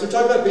science. They're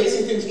talking about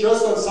basing things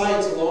just on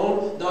science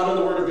alone, not on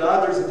the Word of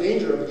God. There's a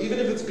danger of it. Even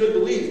if it's a good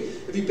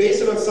belief, if you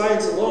base it on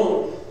science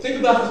alone, think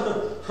about,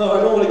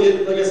 I don't want to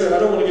get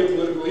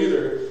political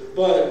either,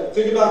 but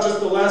think about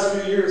just the last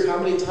few years, how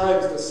many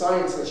times the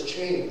science has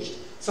changed.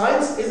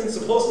 Science isn't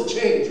supposed to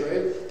change,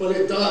 right? But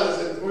it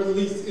does, or at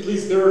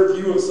least their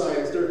view of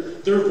science,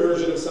 their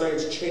version of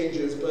science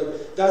changes,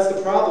 but that's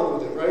the problem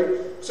with it,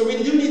 right? So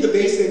we do need to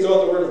base things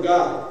on the Word of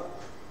God.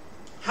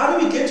 How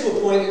do we get to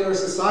a point in our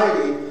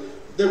society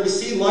that we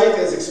see life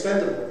as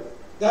expendable?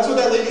 That's what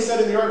that lady said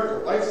in the article.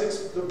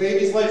 The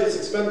baby's life is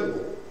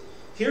expendable.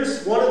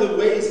 Here's one of the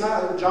ways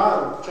how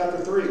John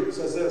chapter 3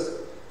 says this.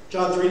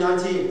 John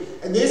 3:19.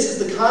 And this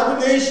is the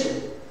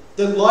condemnation.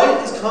 That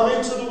light is come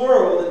into the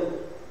world,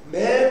 and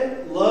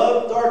men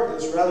love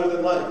darkness rather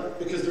than light,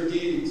 because their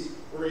deeds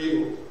were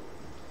evil.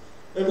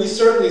 And we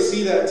certainly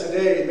see that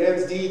today.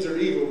 Man's deeds are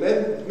evil.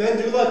 Men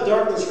do love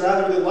darkness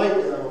rather than light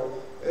now.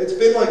 It's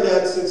been like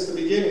that since the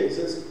beginning,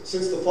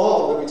 since the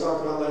fall that we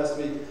talked about last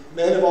week.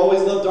 Men have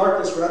always loved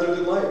darkness rather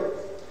than light.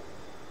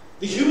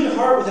 The human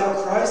heart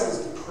without Christ is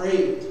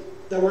depraved.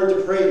 That word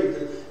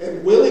depraved.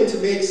 And willing to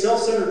make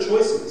self-centered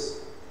choices.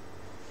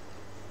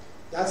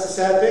 That's the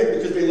sad thing,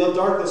 because they love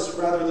darkness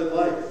rather than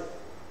light.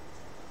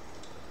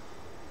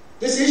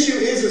 This issue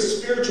is a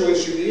spiritual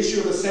issue, the issue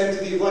of the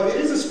sanctity of life.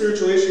 It is a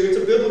spiritual issue. It's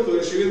a biblical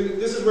issue.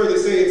 And this is where they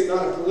say it's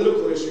not a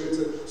political issue. It's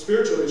a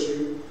spiritual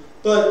issue.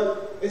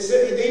 But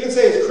they even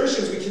say as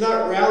Christians we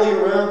cannot rally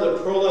around the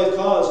pro-life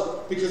cause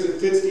because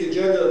it fits the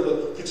agenda of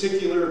a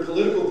particular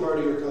political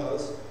party or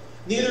cause.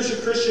 Neither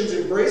should Christians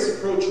embrace a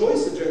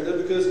pro-choice agenda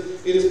because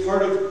it is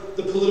part of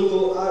the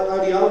political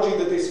ideology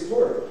that they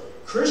support.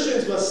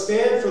 Christians must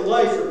stand for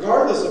life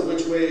regardless of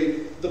which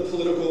way the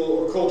political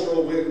or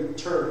cultural wind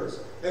turns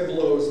and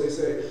blows, they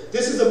say.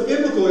 This is a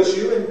biblical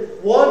issue,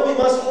 and one we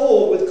must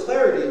hold with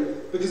clarity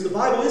because the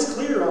Bible is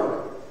clear on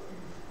it.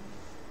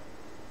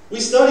 We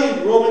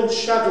studied Romans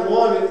chapter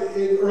 1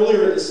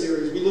 earlier in the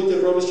series. We looked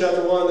at Romans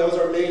chapter 1. That was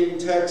our main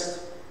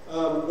text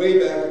way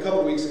back a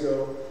couple weeks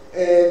ago.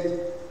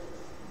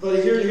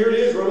 But here it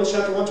is, Romans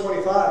chapter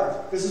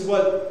 1:25. This is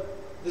what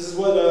This is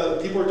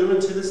what people are doing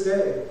to this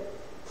day.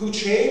 Who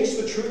changed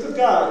the truth of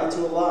God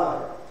into a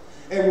lie.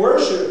 And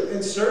worship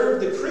and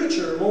serve the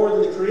creature more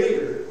than the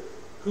Creator,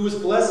 who is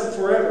blessed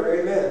forever.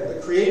 Amen.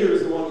 The Creator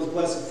is the one who's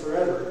blessed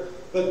forever.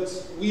 But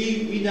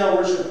we now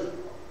worship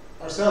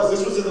ourselves.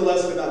 This was in the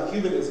lesson about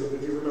humanism,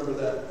 if you remember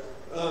that.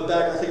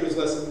 Back, I think it was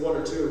lesson 1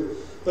 or 2.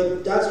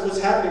 But that's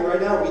what's happening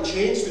right now. We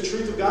changed the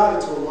truth of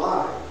God into a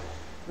lie.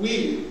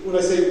 When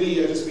I say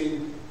we, I just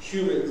mean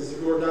humans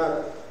who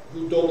don't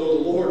know the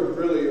Lord,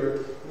 really,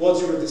 or ones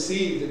who are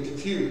deceived and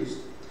confused.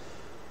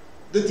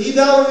 The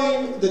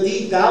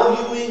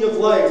devaluing of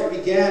life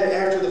began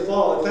after the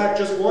fall. In fact,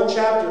 just one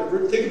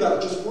chapter, think about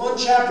it, just one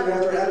chapter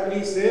after Adam and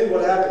Eve sinned,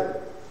 what happened?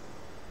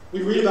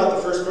 We read about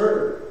the first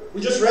murder. We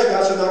just read,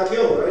 thou shalt not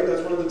kill, right?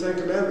 That's one of the 10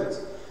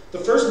 Commandments. The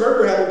first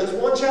murder happened just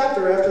one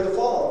chapter after the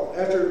fall,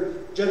 after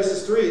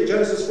Genesis 3. In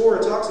Genesis 4,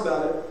 it talks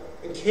about it.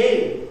 And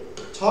Cain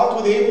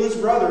talked with Abel, his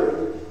brother.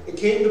 And it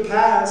came to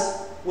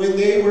pass, when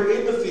they were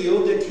in the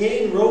field, that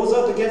Cain rose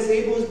up against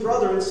Abel, his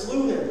brother, and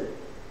slew him.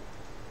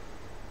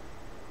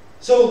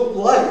 So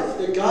life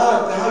that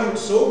God valued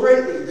so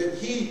greatly that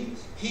He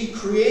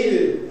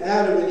created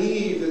Adam and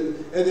Eve,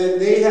 and then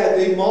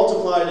they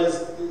multiplied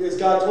as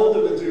God told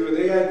them to do, and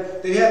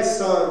they had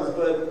sons,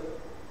 but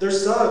their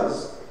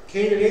sons,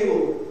 Cain and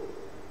Abel,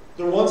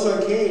 their one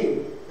son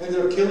Cain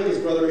ended up killing his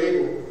brother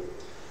Abel.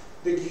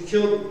 He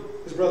killed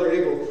his brother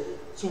Abel.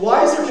 So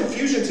why is there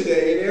confusion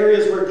today in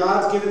areas where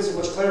God's given so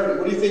much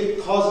clarity? What do you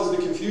think causes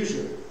the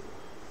confusion?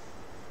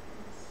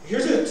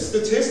 Here's a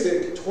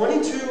statistic: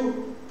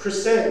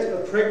 22%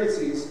 of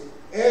pregnancies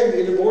end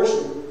in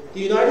abortion. The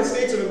United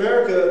States of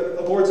America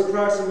aborts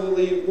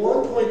approximately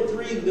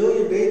 1.3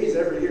 million babies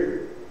every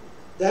year.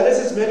 That is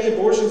as many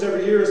abortions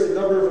every year as the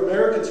number of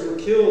Americans who were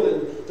killed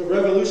in the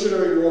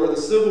Revolutionary War, the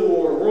Civil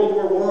War, World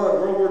War I,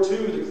 World War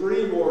II, the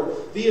Korean War,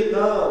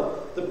 Vietnam,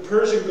 the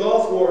Persian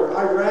Gulf War,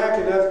 Iraq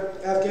and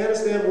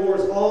Afghanistan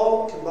wars,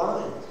 all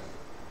combined.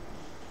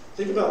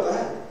 Think about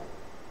that.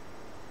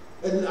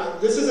 And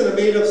this isn't a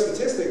made-up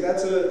statistic.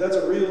 That's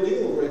a real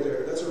deal right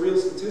there. That's a real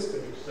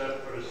statistic.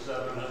 Except for the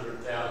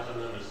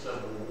 700,000 in the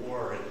Civil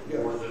War, it's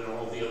more than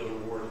all the other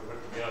wars put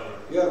together.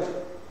 Yeah,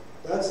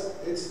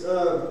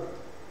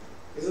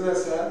 isn't that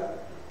sad?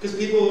 Because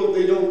people,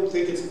 they don't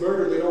think it's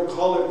murder. They don't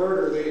call it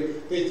murder. They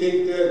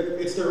think that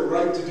it's their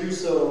right to do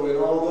so, and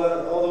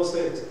all those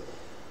things.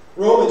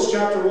 Romans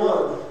chapter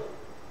 1,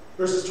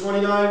 verses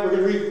 29. We're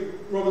going to read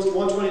Romans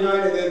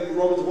 1:29 and then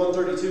Romans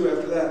 1:32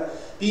 after that.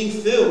 Being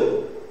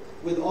filled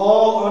with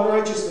all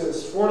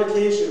unrighteousness,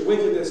 fornication,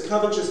 wickedness,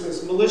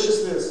 covetousness,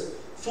 maliciousness,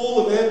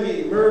 full of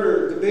envy,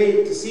 murder,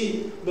 debate,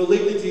 deceit,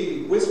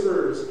 malignity,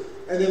 whisperers.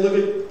 And then look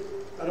at,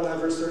 I don't have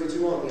verse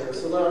 32 on there,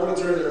 so now I'm going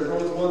to turn there.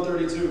 Romans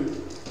 1:32.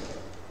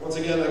 Once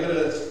again, I'm going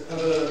to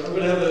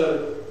have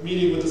a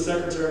meeting with the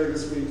secretary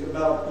this week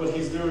about what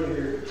he's doing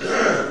here.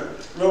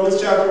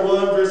 Romans chapter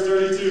 1, verse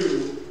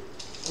 32.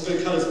 I'm going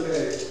to cut his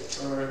pay.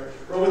 All right.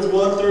 Romans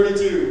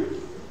 1:32.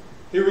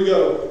 Here we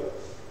go.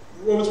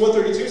 Romans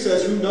 1:32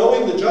 says, who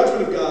knowing the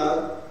judgment of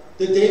God,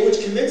 that they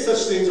which commit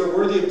such things are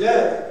worthy of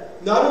death,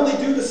 not only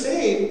do the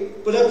same,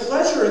 but have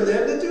pleasure in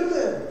them that do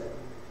them.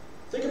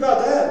 Think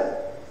about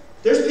that.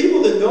 There's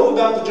people that know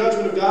about the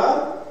judgment of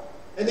God,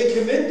 and they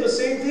commit the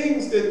same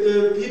things that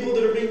the people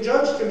that are being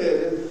judged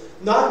commit, and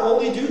not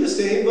only do the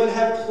same, but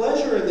have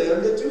pleasure in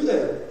them that do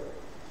them.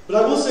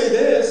 But I will say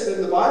this,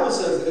 and the Bible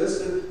says this,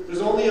 that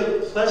there's only a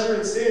pleasure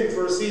in sin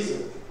for a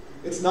season.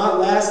 It's not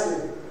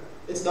lasting.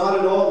 It's not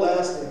at all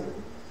lasting.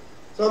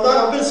 So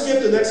I'm going to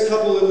skip the next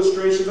couple of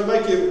illustrations. I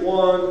might give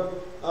one.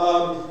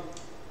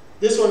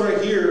 This one right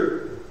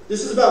here.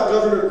 This is about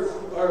Governor.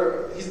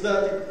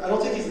 I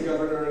don't think he's the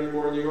governor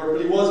anymore in New York,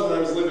 but he was when I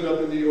was living up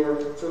in New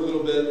York for a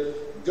little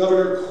bit.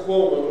 Governor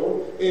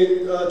Cuomo.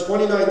 In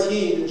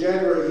 2019, in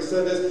January, he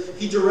said this.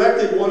 He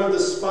directed one of the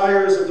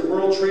spires of the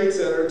World Trade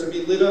Center to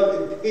be lit up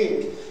in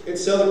pink in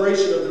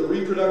celebration of the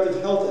Reproductive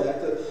Health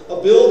Act,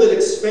 a bill that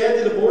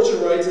expanded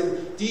abortion rights and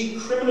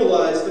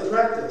decriminalized the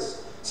practice.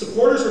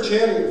 Supporters were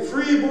chanting,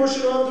 free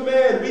abortion on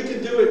demand, we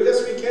can do it,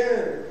 yes we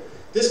can.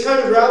 This kind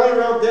of rally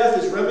around death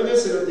is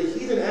reminiscent of the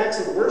heathen acts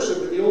of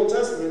worship in the Old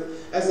Testament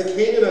as the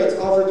Canaanites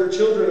offered their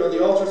children on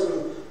the altars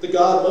of the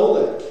god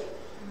Molech.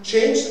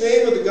 Change the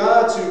name of the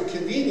god to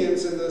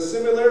convenience and the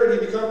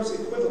similarity becomes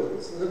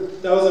equivalence.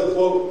 That was a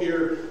quote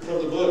here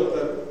from the book.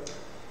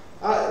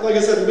 But like I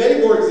said,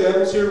 many more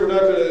examples here. We're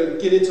not going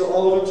to get into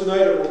all of them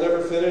tonight, or we'll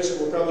never finish.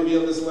 We'll probably be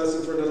on this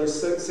lesson for another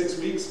 6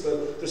 weeks,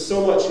 but there's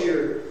so much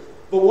here.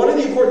 But one of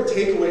the important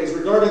takeaways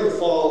regarding the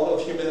fall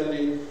of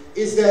humanity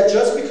is that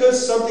just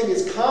because something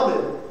is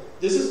common,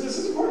 this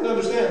is important to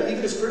understand.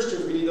 Even as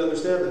Christians, we need to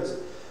understand this.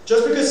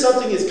 Just because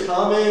something is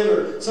common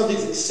or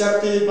something's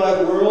accepted by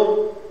the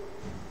world,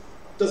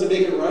 does it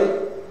make it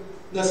right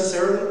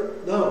necessarily?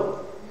 No.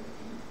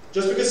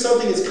 Just because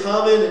something is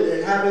common and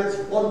it happens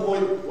 1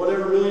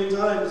 million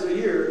times a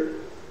year,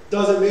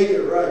 doesn't make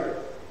it right.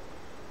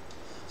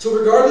 So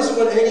regardless of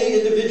what any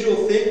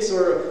individual thinks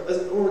or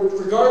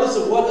regardless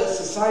of what a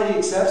society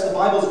accepts, the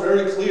Bible is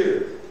very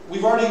clear. We're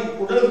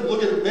going to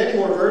look at many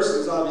more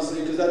verses,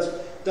 obviously, because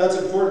that's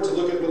important to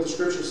look at what the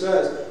Scripture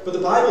says. But the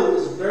Bible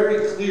is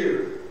very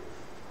clear.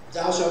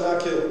 Thou shalt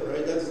not kill,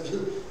 right? That's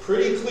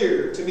pretty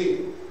clear to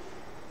me.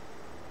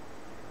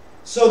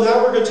 So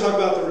now we're going to talk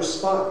about the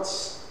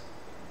response.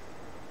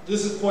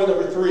 This is point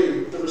number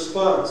 3, the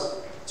response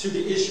to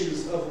the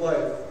issues of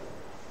life.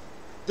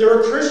 There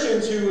are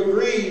Christians who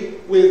agree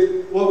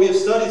with what we have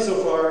studied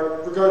so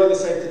far regarding the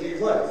sanctity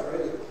of life,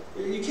 right?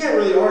 You can't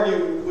really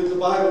argue with the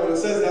Bible when it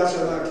says thou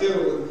shalt not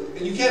kill,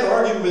 and you can't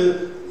argue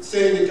with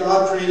saying that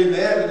God created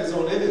man in his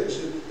own image.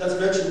 That's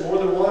mentioned more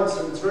than once,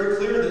 and it's very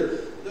clear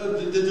that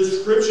the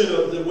description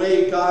of the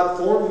way God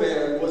formed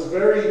man was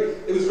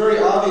very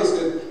obvious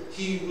that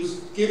he was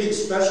giving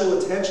special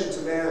attention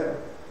to man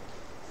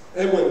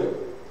and women,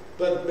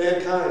 but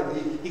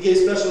mankind. He gave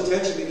special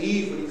attention to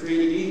Eve when he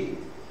created Eve.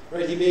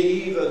 Right? He made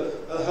Eve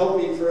a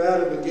helpmeet for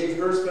Adam and gave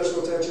her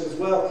special attention as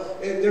well.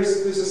 And there's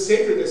a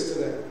sacredness to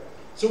that.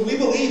 So we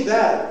believe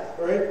that,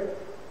 right?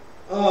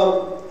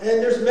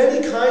 And there's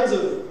many kinds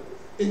of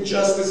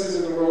injustices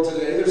in the world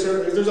today.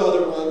 There's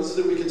other ones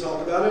that we can talk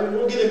about, and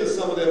we'll get into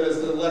some of them as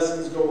the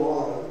lessons go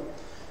on.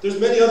 There's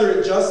many other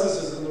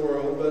injustices in the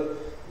world, but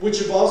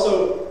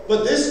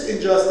this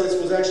injustice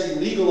was actually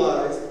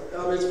legalized.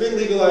 It's been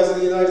legalized in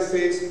the United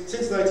States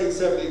since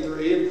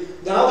 1973, and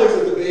now there's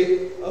a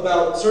debate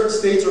about certain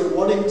states are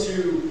wanting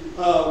to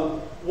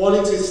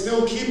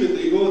still keep it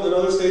legal, and then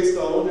other states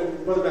don't.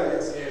 And Brother Matt,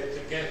 yes? It's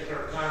against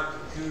our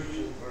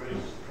Constitution for the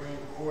Supreme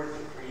Court to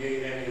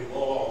create any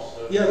law.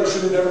 So yeah, they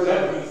should have never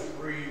done it.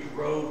 73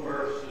 Roe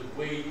versus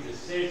Wade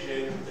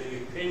decision, the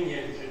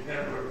opinion should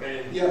never have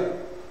been. Yeah,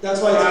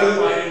 that's why it's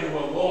ratified into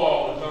a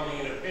law. It's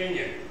only an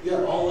opinion. Yeah.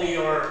 Only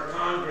our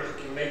Congress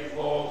can make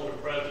laws, and the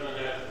president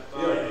has to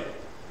sign it.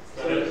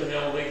 So it's an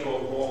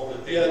illegal law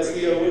that they it's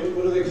the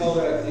what do they call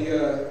that?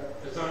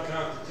 It's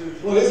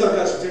unconstitutional. Well, it is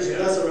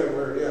unconstitutional. That's the right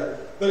word. Yeah,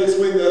 but it's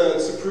when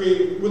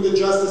the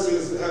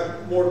justices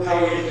have more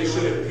power than they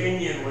should. An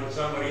opinion when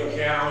somebody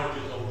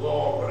challenges a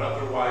law, but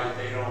otherwise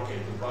they don't get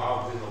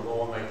involved in the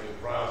lawmaking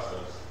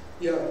process.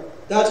 Yeah,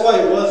 that's why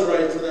it was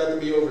right for that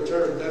to be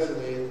overturned.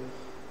 Definitely.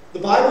 The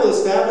Bible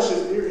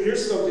establishes,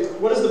 here's something,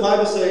 what does the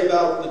Bible say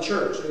about the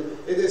church?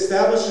 It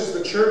establishes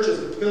the church as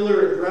the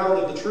pillar and ground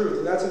of the truth.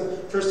 And that's in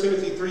 1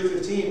 Timothy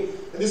 3:15.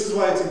 And this is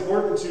why it's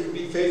important to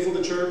be faithful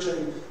to church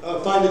and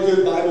find a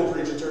good Bible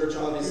preaching church,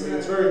 obviously. Amen.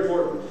 It's very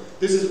important.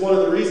 This is one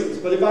of the reasons.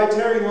 But if I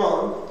tarry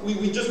long,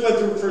 we just went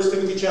through 1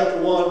 Timothy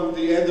chapter 1,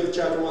 the end of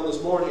chapter 1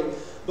 this morning.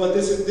 But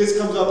this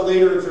comes up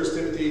later in 1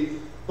 Timothy.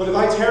 But if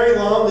I tarry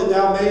long, that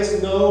thou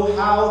mayest know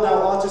how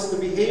thou oughtest to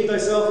behave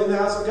thyself in the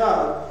house of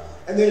God.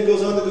 And then it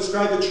goes on to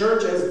describe the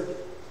church as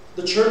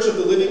the church of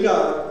the living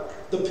God,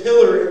 the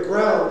pillar and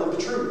ground of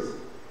the truth.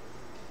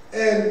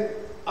 And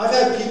I've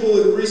had people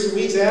in recent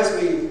weeks ask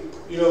me,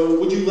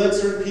 would you let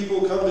certain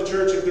people come to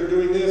church if they're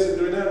doing this and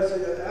doing that? I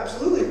say,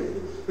 absolutely.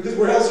 Because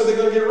where else are they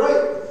going to get it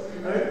right?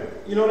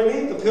 You know what I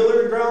mean? The pillar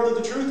and ground of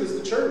the truth is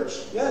the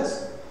church.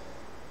 Yes.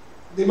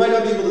 They might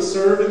not be able to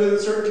serve in a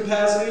certain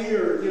capacity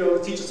or,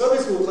 teach a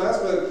Sunday school class,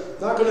 but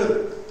I'm not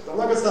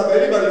going to stop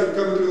anybody from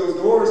coming through those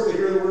doors to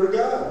hear the Word of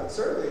God,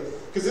 certainly.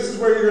 Because this is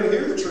where you're going to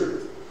hear the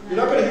truth. You're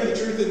not going to hear the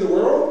truth in the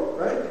world,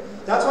 right?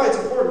 That's why it's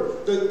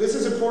important. This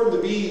is important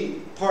to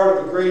be part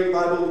of a great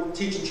Bible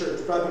teaching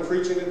church, Bible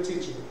preaching and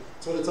teaching.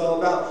 That's what it's all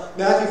about.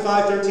 Matthew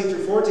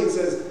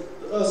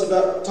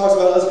 5:13-14 talks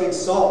about us being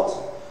salt.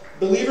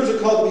 Believers are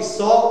called to be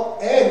salt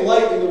and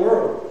light in the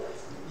world.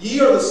 Ye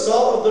are the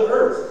salt of the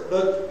earth.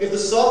 But if the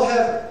salt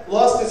have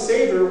lost its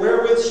savor,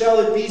 wherewith shall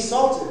it be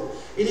salted?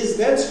 It is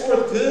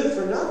thenceforth good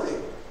for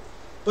nothing,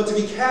 but to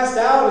be cast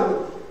out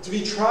and to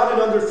be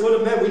trodden under foot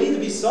of men. We need to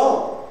be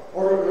salt,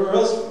 or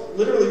else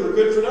literally we're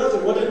good for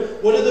nothing. What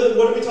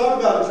did we talk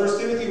about in 1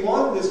 Timothy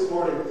 1 this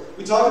morning?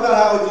 We talked about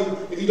how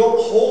if you don't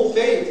hold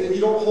faith, and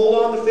you don't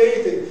hold on to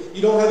faith, and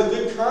you don't have a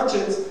good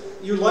conscience,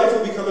 your life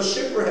will become a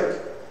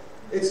shipwreck.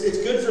 It's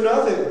good for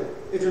nothing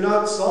if you're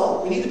not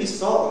salt. We need to be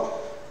salt.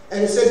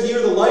 And it says, ye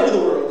are the light of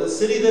the world. The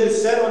city that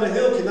is set on a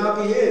hill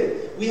cannot be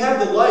hid. We have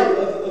the light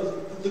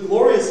of the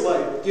glorious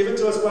light given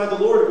to us by the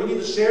Lord. We need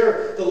to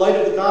share the light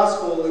of the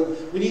gospel,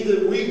 and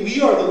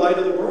we are the light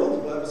of the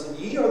world. The Bible says,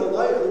 ye are the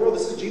light of the world.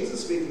 This is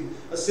Jesus speaking.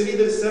 A city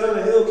that is set on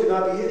a hill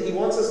cannot be hid. He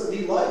wants us to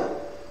be light.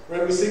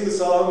 Right? We sing the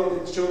song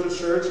in children's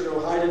church,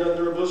 hide it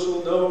under a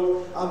bushel.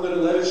 No, I'm going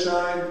to let it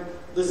shine.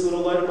 This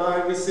little light of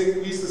mine. We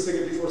used to sing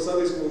it before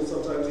Sunday school,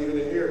 sometimes even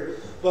in here.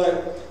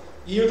 But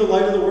ye are the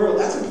light of the world.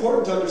 That's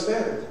important to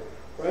understand,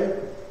 right?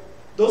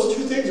 Those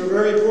two things are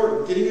very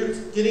important.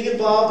 Getting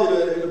involved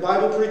in a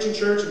Bible preaching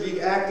church and being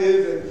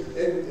active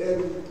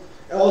and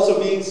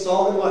also being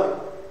salt and light.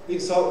 Being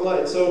salt and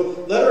light.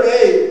 So letter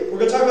A, we're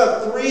going to talk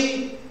about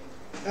 3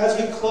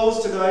 as we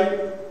close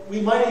tonight.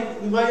 We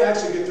might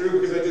actually get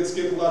through because I did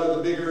skip a lot of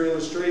the bigger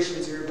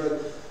illustrations here,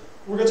 but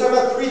we're going to talk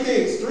about 3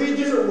 things, 3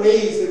 different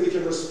ways that we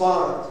can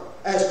respond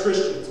as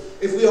Christians.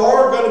 If we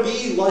are going to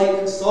be light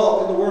and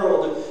salt in the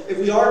world, if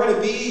we are going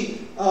to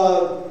be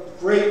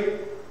great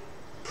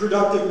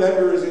productive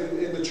members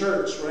in the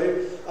church,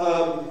 right?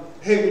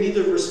 hey, we need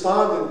to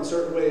respond in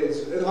certain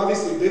ways. And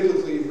obviously,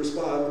 biblically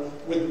respond.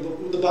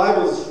 With the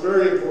Bible is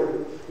very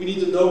important. We need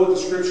to know what the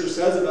Scripture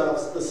says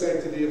about the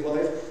sanctity of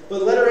life.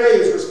 But letter A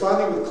is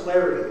responding with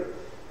clarity.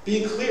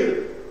 Being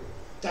clear.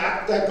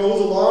 That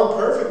goes along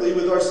perfectly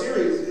with our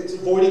series. It's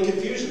avoiding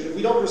confusion. If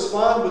we don't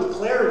respond with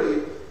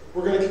clarity,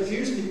 we're going to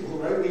confuse people,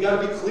 right? We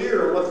got to be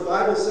clear on what the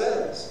Bible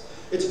says.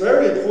 It's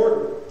very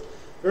important.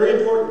 Very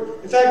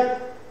important. In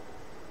fact,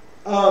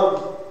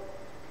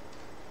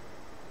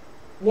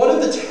 one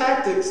of the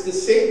tactics that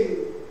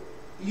Satan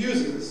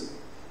uses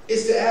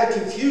is to add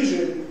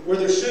confusion where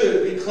there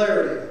should be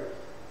clarity.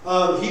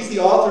 He's the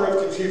author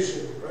of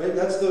confusion, right?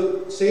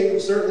 Satan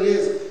certainly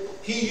is.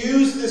 He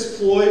used this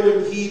ploy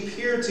when he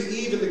appeared to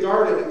Eve in the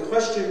garden and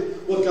questioned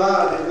what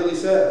God had really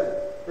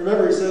said.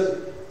 Remember, he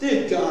said,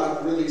 did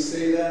God really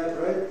say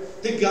that,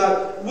 right? Did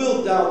God,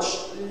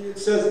 it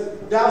says,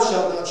 thou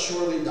shalt not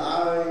surely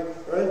die,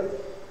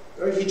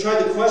 right? He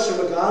tried to question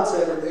what God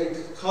said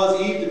and cause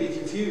Eve to be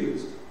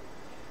confused.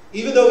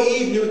 Even though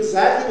Eve knew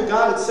exactly what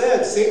God had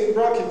said, Satan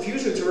brought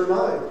confusion to her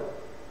mind.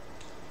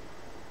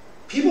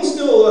 People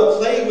still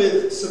play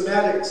with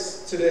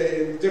semantics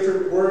today, and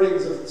different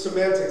wordings of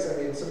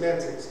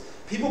semantics.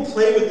 People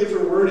play with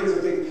different wordings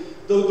of things.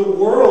 The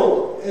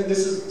world, and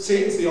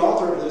Satan's the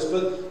author of this,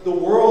 but the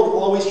world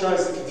always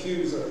tries to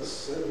confuse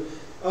us. And,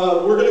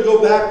 we're going to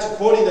go back to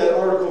quoting that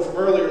article from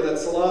earlier, that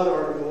Salon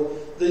article.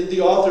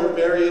 The author,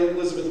 Mary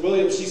Elizabeth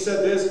Williams, she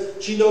said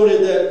this. She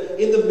noted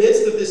that in the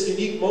midst of this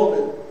unique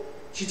moment,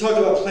 she talked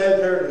about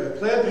Planned Parenthood.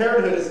 Planned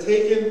Parenthood has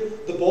taken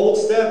the bold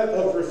step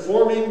of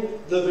reforming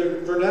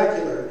the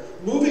vernacular,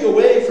 moving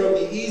away from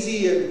the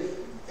easy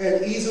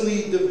and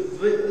easily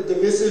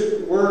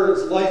divisive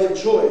words life and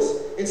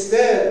choice.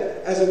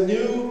 Instead, as a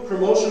new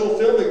promotional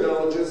film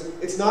acknowledges,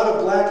 it's not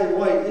a black and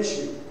white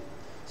issue.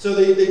 So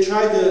they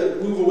tried to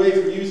move away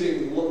from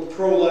using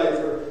pro-life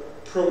or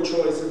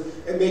pro-choice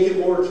and make it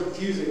more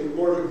confusing,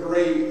 more of a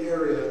gray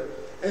area.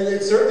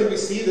 And certainly we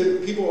see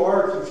that people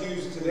are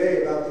confused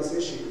today about this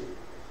issue.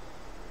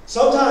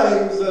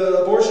 Sometimes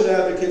abortion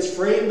advocates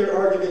frame their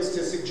arguments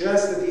to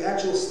suggest that the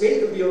actual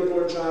state of the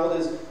unborn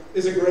child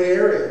is a gray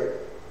area.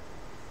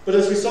 But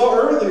as we saw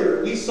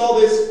earlier, we saw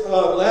this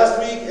last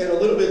week and a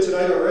little bit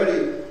tonight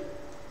already,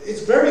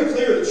 it's very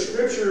clear that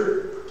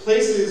Scripture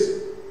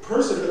places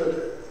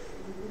personhood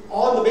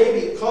on the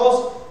baby,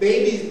 calls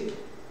babies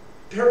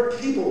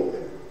people,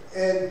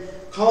 and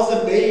calls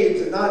them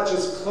babes and not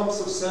just clumps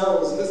of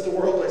cells, as the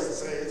world likes to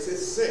say.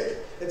 It's sick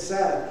and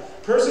sad.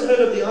 Personhood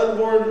of the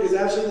unborn is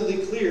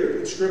absolutely clear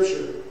in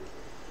Scripture.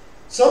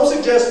 Some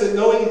suggest that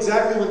knowing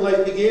exactly when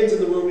life begins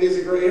in the womb is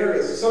a gray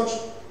area.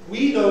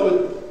 We know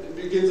it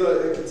begins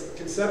at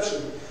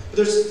conception. But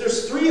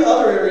there's three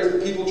other areas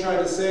that people try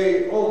to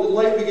say,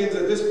 life begins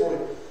at this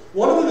point.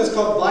 One of them is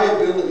called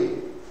viability.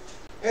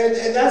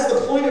 And that's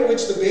the point at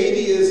which the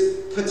baby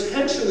is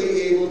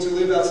potentially able to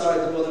live outside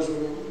the mother's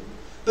womb.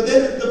 But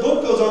then the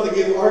book goes on to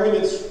give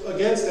arguments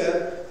against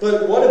that.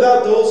 But what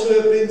about those who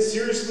have been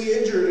seriously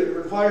injured and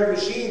require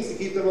machines to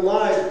keep them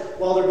alive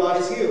while their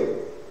bodies heal?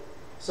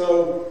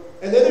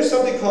 And then there's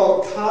something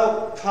called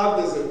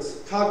cognizance,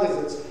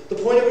 the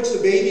point at which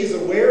the baby is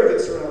aware of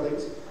its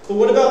surroundings. But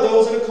what about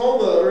those in a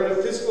coma or in a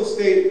physical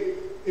state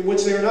in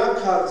which they are not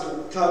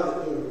cognizant?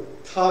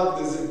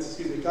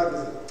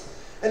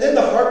 And then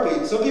the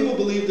heartbeat. Some people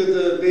believe that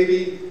the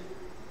baby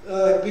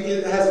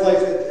has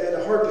life at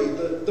a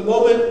heartbeat. The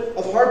moment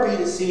of heartbeat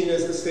is seen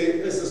as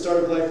the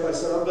start of life by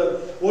some.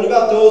 But what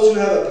about those who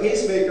have a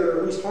pacemaker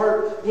or whose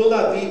heart will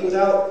not beat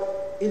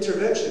without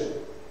intervention?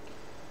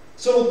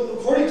 So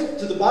according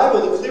to the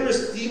Bible, the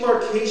clearest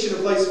demarcation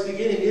of life's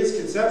beginning is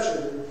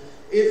conception.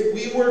 If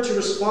we were to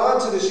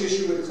respond to this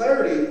issue with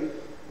clarity,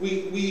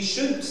 we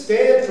should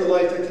stand for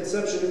life at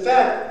conception. In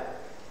fact,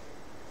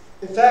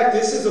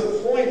 this is a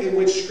point in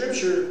which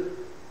Scripture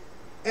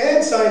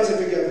and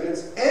scientific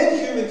evidence and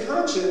human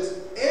conscience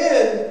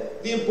and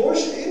the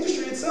abortion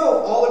industry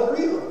itself all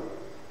agree on.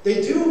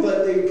 They do,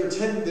 but they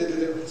pretend that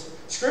they don't.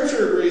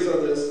 Scripture agrees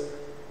on this.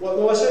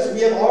 What says,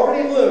 we have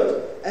already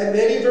looked at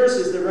many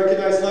verses that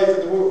recognize life in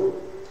the womb.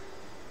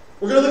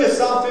 We're going to look at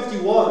Psalm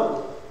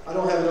 51. I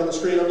don't have it on the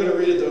screen. I'm going to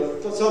read it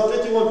though. Psalm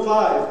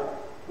 51:5.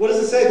 What does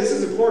it say? This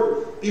is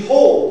important.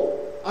 Behold,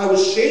 I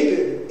was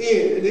shapen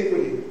in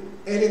iniquity,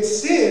 and in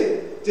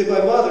sin did my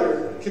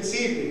mother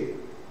conceive me.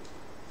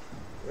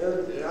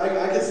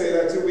 I can say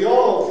that too. We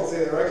all can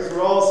say that, right? Because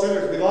we're all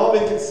sinners. We've all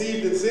been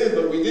conceived in sin,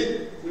 but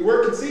we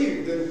were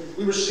conceived, and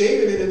we were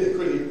shapen in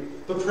iniquity.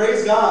 But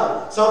praise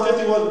God. Psalm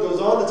 51 goes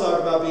on to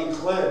talk about being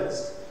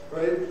cleansed,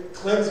 right?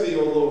 Cleanse me,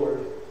 O Lord.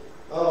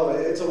 Oh,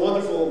 it's a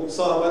wonderful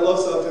psalm. I love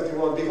Psalm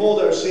 51.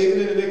 Behold, I was shapen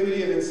in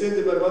iniquity, and in sin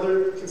did my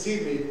mother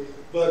conceive me.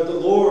 But the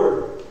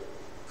Lord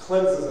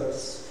cleanses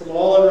us from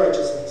all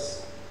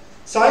unrighteousness.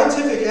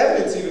 Scientific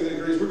evidence even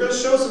agrees. We're going to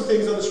show some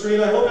things on the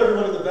screen. I hope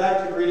everyone in the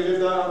back can read it. If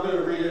not, I'm going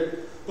to read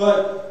it.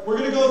 But we're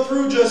going to go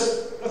through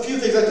just a few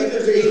things. I think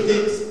there's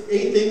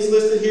eight things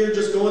listed here,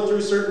 just going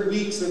through certain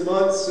weeks and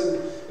months and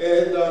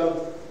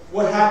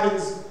what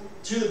happens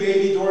to the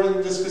baby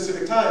during this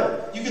specific time.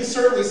 You can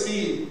certainly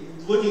see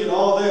looking at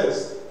all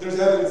this, there's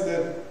evidence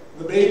that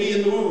the baby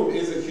in the womb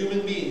is a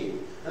human being.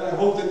 And I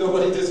hope that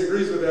nobody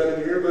disagrees with that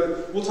in here,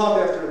 but we'll talk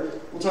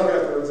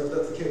afterwards if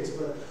that's the case.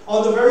 But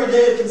on the very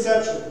day of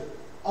conception,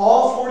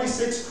 all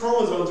 46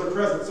 chromosomes are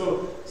present.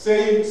 So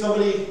say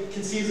somebody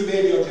conceives a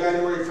baby on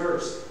January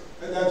 1st,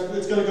 and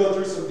it's going to go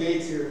through some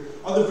dates here.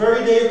 On the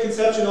very day of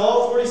conception,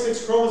 all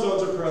 46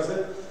 chromosomes are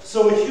present.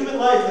 So a human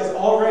life has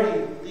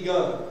already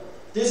begun.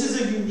 This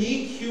is a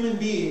unique human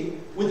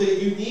being with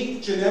a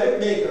unique genetic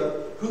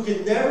makeup who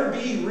can never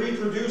be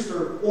reproduced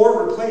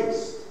or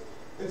replaced.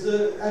 It's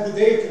at the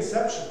day of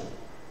conception.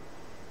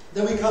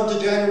 Then we come to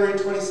January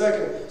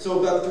 22nd, so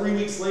about 3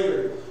 weeks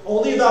later.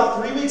 Only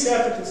about 3 weeks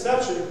after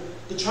conception,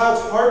 the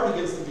child's heart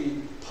begins to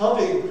beat,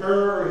 pumping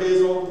her or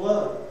his own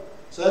blood.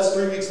 So that's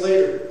 3 weeks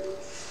later.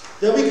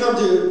 Then we come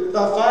to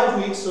about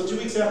 5 weeks, so 2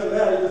 weeks after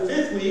that. In the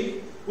 5th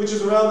week, which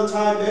is around the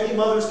time many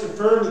mothers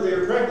confirm that they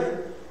are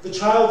pregnant, the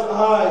child's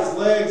eyes,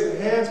 legs, and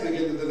hands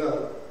begin to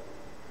develop.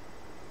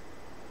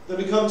 Then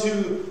we come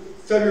to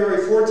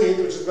February 14th,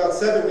 which is about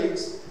 7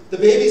 weeks. The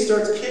baby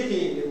starts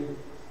kicking, and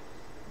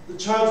the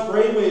child's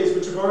brain waves,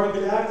 which have already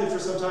been active for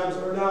some time,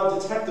 are now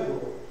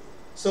detectable.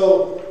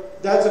 So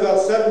that's about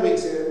 7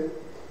 weeks in.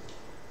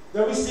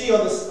 Then we see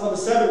on the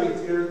 7th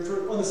week here,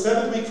 on the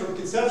 7th week from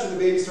conception, the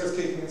baby starts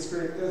kicking and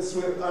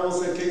screaming. I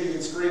almost said kicking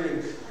and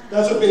screaming.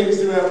 That's what babies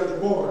do after they're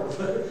born.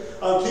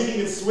 Kicking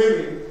and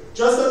swimming.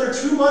 Just under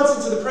 2 months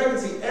into the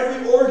pregnancy,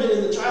 every organ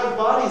in the child's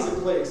body is in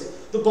place.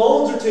 The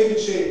bones are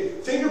taking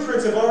shape.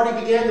 Fingerprints have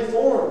already began to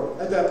form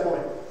at that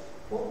point.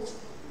 Well,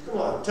 come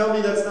on, tell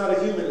me that's not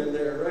a human in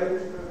there,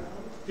 right?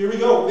 Here we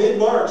go,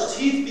 mid-March,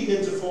 teeth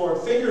begin to form,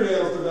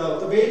 fingernails develop.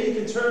 The baby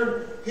can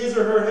turn his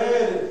or her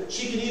head, and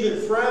she can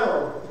even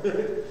frown.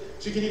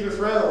 She can even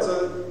frown,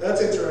 so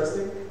that's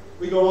interesting.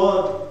 We go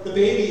on. The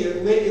baby,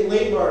 in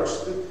late March,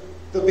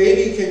 the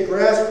baby can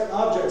grasp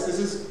objects. This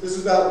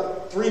is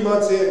about 3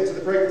 months into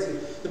the pregnancy.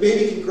 The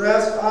baby can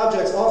grasp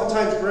objects,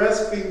 oftentimes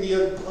grasping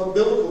the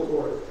umbilical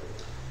cord.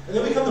 And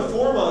then we come to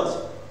 4 months.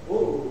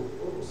 Whoa,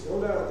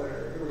 slow down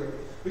there. Here we go.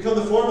 We come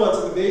to 4 months,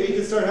 and the baby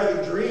can start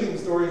having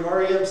dreams during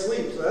REM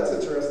sleep. So that's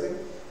interesting.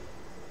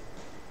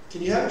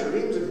 Can you have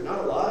dreams if you're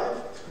not alive?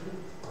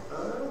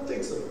 I don't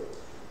think so.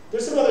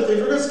 There's some other things.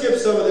 We're going to skip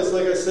some of this,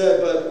 like I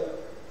said.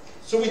 But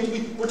so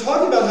we're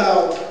talking about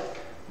how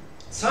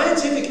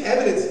scientific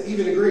evidence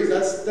even agrees.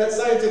 That's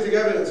scientific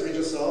evidence we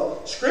just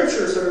saw.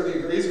 Scripture certainly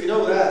agrees. We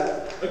know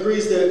that.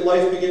 Agrees that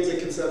life begins at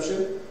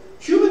conception.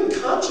 Human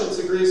conscience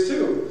agrees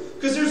too.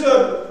 Because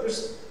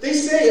they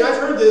say, and I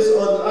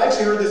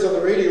actually heard this on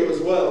the radio as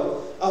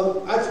well.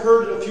 I've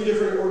heard a few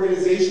different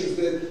organizations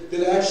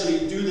that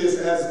actually do this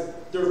as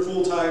their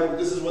full-time,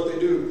 this is what they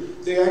do.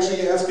 They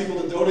actually ask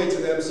people to donate to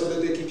them so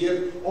that they can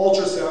get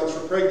ultrasounds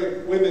for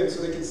pregnant women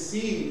so they can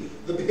see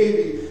the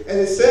baby. And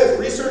it says,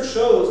 research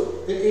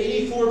shows that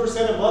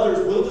 84% of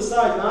mothers will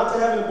decide not to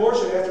have an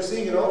abortion after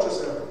seeing an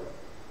ultrasound.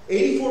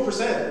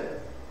 84%.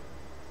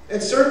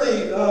 And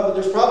certainly,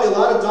 there's probably a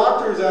lot of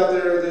doctors out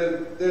there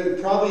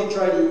that probably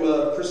try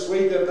to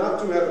persuade them not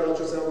to have an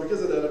ultrasound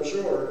because of that, I'm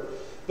sure.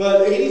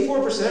 But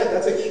 84%,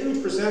 that's a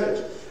huge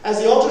percentage. As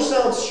the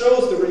ultrasound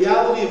shows the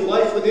reality of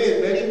life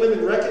within, many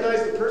women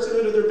recognize the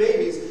personhood of their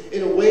babies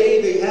in a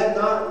way they had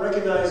not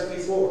recognized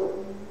before.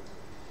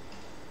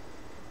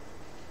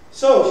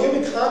 So,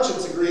 human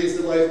conscience agrees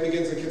that life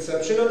begins at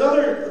conception.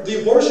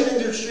 The abortion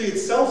industry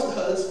itself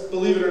does,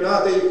 believe it or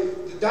not.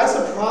 That's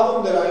a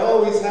problem that I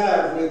always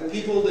have with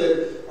people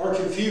that are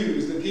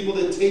confused, and people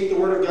that take the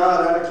Word of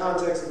God out of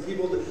context, and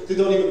people that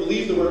don't even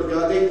believe the Word of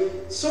God.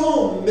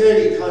 So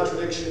many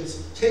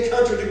contradictions. They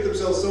contradict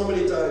themselves so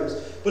many times.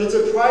 But it's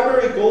a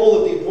primary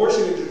goal of the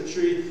abortion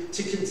industry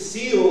to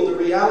conceal the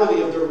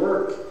reality of their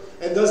work,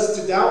 and thus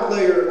to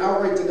downplay or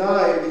outright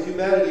deny the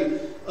humanity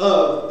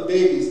of the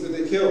babies that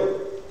they kill.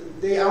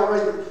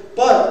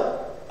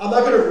 But I'm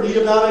not going to read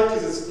about it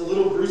because it's a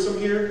little gruesome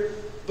here.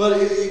 But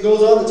it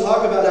goes on to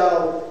talk about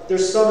how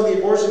there's some in the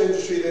abortion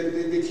industry that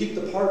they keep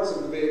the parts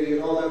of the baby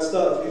and all that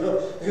stuff. You know,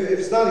 if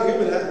it's not a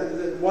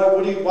human, why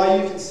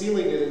are you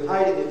concealing it and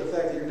hiding it? The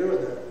fact that you're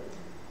doing that.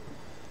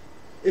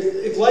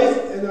 If life,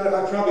 and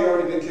I've probably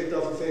already been kicked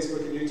off of Facebook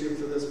and YouTube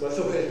for this, by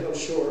the way, I'm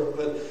sure.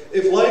 But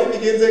if life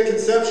begins at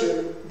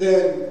conception,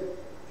 then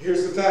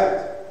here's the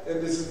fact, and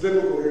this is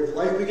biblical here. If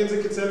life begins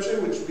at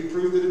conception, which we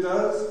prove that it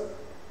does,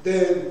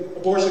 then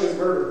abortion is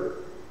murder.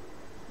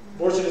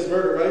 Abortion is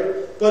murder,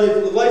 right? But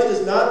if life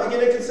does not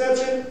begin at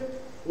conception,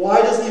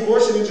 why does the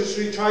abortion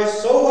industry try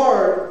so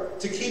hard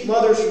to keep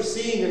mothers from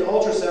seeing an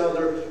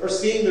ultrasound or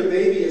seeing their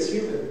baby as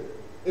human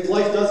if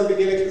life doesn't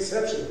begin at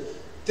conception?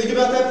 Think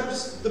about that,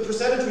 the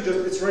percentage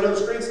it's right on the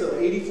screen still.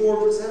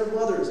 84% of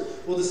mothers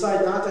will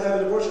decide not to have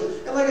an abortion.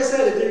 And like I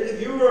said,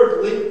 if you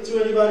are linked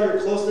to anybody or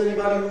close to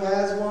anybody who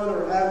has one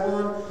or had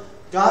one,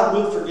 God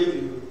will forgive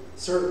you.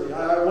 Certainly.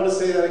 I want to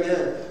say that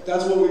again.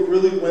 That's what we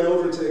really went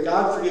over today.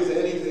 God forgives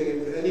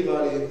anything and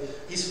anybody.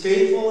 He's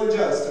faithful and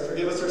just to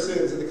forgive us our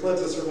sins and to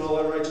cleanse us from all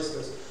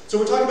unrighteousness. So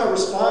we're talking about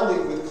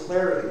responding with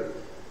clarity.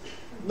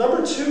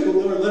 Number 2,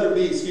 or letter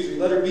B, excuse me.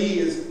 Letter B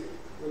is,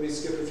 let me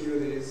skip a few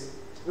of these.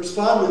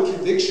 Respond with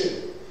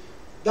conviction.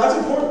 That's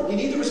important. We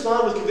need to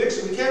respond with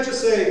conviction. We can't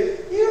just say,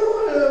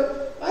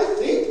 I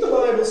think the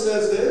Bible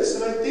says this,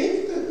 and I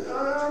think that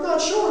I'm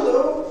not sure,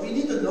 though. We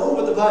need to know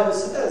what the Bible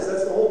says.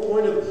 That's the whole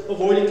point of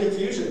avoiding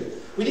confusion.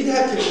 We need to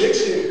have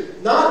conviction.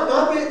 Not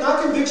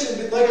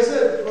conviction, like I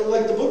said,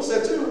 like the book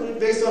said too,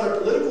 based on our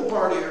political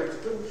party or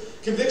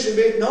conviction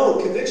based. No,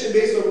 conviction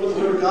based on what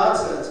the Word of God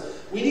says.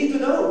 We need to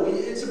know.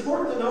 It's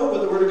important to know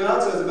what the Word of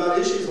God says about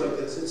issues like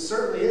this. It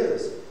certainly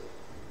is.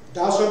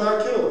 Thou shalt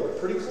not kill.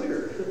 Pretty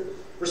clear.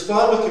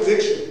 Respond with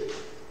conviction.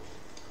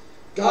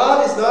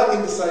 God is not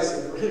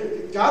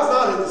indecisive. God's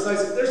not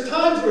indecisive. There's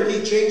times where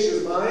He changed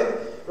His mind,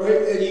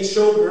 right? And He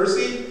showed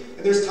mercy.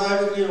 And there's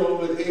times,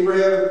 with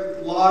Abraham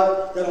and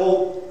Lot, that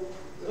whole,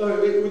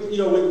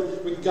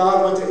 when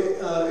God went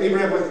to,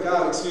 Abraham went to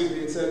God, and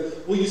said,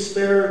 will you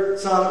spare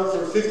Sodom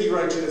for 50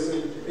 righteous?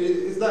 And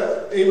it's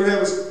not,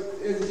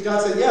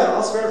 God said, yeah,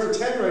 I'll spare it for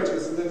 10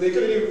 righteous. And then they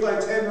couldn't even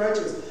find 10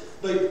 righteous.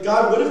 But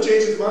God would have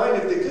changed His mind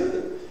if they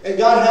could. And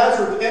God has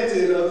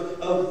repented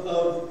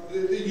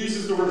it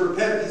uses the word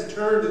repent. He's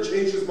turned and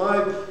changed His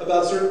mind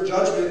about certain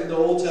judgment in the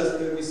Old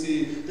Testament. We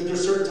see that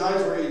there's certain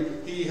times where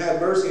he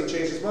had mercy and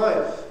changed His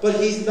mind. But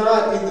He's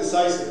not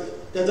indecisive.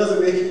 That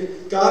doesn't make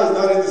it, God is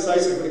not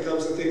indecisive when it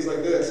comes to things like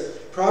this.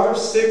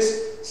 Proverbs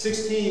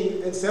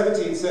 6:16 and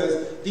 17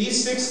 says,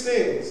 these 6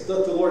 things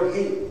doth the Lord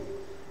hate.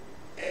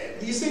 And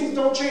these things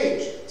don't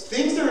change.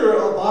 Things that are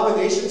an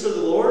abomination to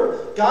the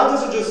Lord, God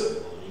doesn't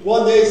just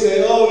one day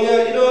say, oh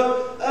yeah, you know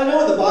what? I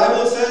know in the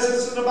Bible it says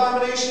it's an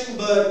abomination,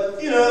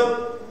 but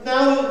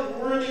now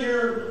we're in the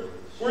year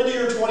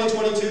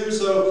 2022,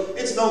 so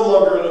it's no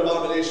longer an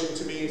abomination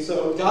to me.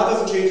 So God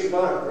doesn't change His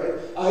mind, right?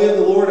 I am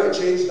the Lord, I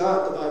change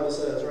not, the Bible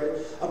says, right?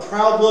 A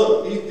proud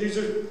look. These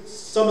are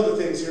some of the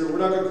things here. We're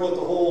not going to quote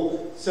the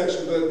whole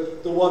section,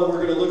 but the one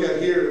we're going to look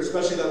at here,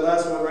 especially that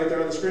last one right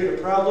there on the screen. A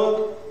proud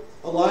look,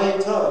 a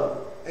lying tongue,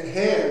 and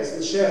hands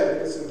that shed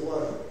innocent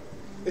blood.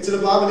 It's an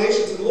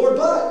abomination to the Lord,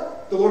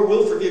 but the Lord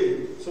will forgive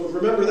you. So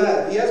remember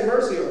that. He has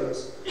mercy on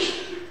us.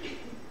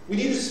 We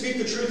need to speak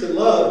the truth in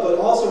love, but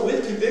also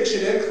with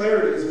conviction and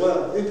clarity as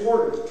well.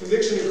 Important.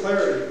 Conviction and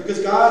clarity. Because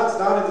God is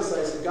not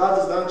indecisive. God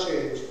does not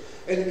change.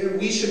 And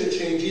we shouldn't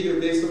change either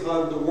based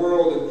upon the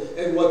world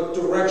and what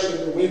direction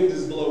the wind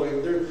is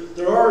blowing.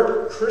 There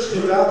are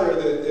Christians out there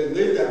that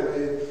live that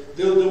way.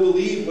 They'll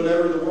believe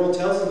whatever the world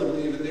tells them to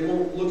believe, and they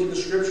won't look at the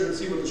Scripture and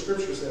see what the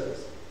Scripture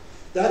says.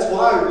 That's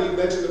why we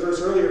mentioned the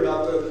verse earlier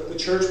about the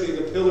church being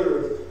a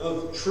pillar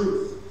of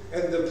truth.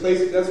 And the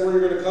place, that's where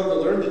you're going to come to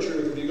learn the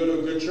truth if you go to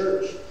a good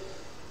church.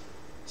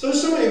 So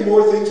there's so many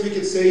more things we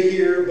could say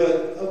here,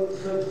 but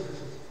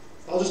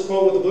I'll just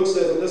quote what the book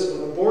says on this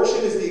one. Abortion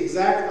is the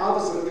exact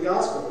opposite of the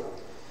gospel.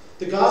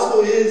 The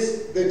gospel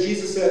is that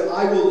Jesus said,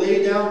 I will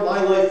lay down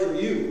my life for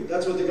you.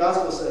 That's what the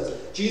gospel says.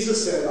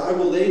 Jesus said, I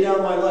will lay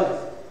down my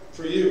life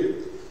for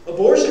you.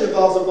 Abortion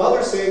involves a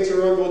mother saying to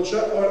her unborn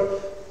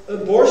child,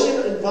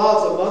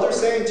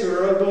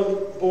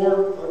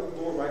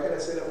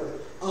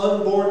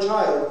 unborn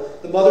child,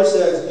 the mother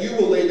says, you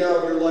will lay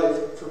down your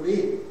life for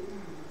me.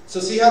 So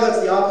see how that's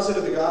the opposite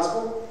of the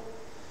gospel?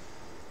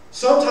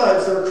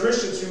 Sometimes there are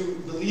Christians who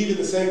believe in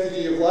the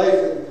sanctity of life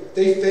and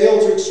they fail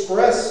to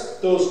express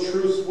those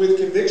truths with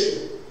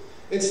conviction.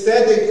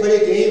 Instead, they play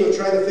a game of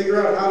trying to figure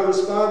out how to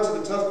respond to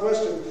the tough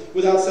question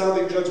without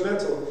sounding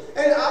judgmental.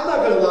 And I'm not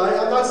going to lie,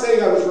 I'm not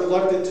saying I was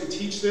reluctant to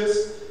teach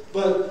this,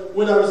 but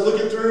when I was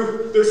looking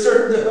through, there's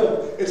certain,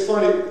 it's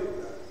funny,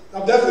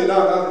 I'm definitely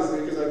not,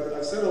 obviously, because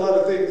I've said a lot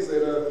of things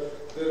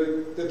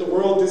that the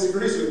world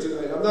disagrees with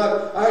tonight.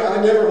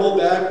 I never hold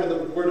back when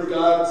the Word of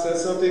God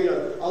says something.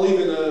 I'll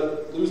even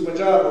lose my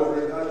job over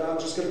it. I'm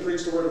just going to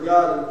preach the Word of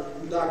God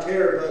and not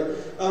care.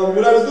 But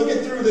when I was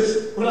looking through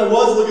this, when I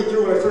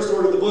first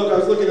ordered the book, I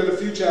was looking at a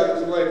few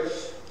chapters and like,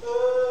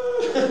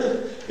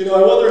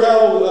 I wonder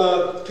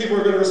how people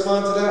are going to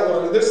respond to that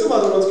one. And there's some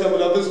other ones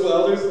coming up as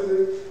well.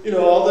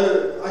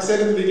 I said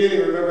in the beginning,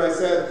 remember I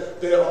said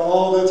that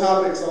all the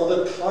topics, all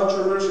the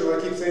controversial, I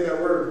keep saying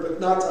that word, but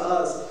not to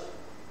us.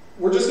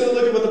 We're just going to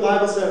look at what the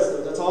Bible says,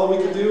 though. That's all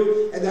we can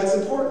do, and that's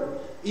important.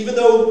 Even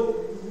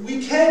though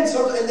we can,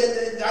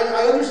 and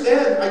I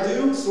understand, I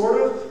do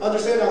sort of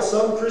understand how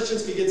some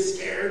Christians can get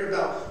scared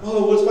about,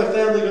 what's my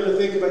family going to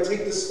think if I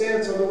take this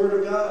stance on the Word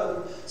of God?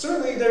 And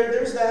certainly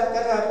there's that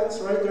happens,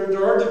 right?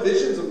 There are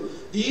divisions.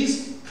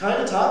 These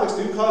kind of topics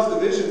do cause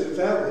divisions in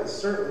families,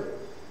 certainly.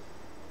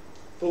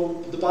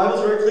 But the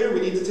Bible's very clear. We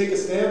need to take a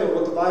stand on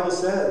what the Bible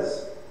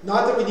says.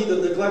 Not that we need to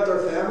neglect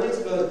our families,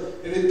 but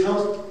if it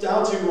comes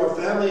down to our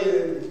family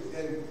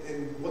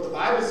and what the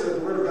Bible says,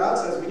 the Word of God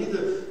says,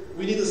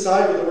 we need to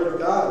side with the Word of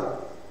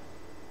God.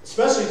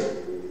 Especially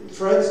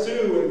friends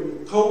too,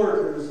 and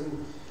co-workers.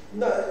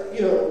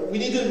 We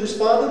need to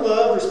respond in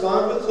love,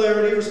 respond with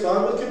clarity,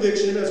 respond with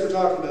conviction, as we're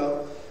talking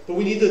about. But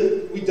we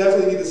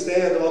definitely need to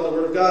stand on the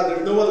Word of God.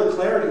 There's no other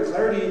clarity.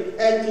 Clarity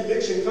and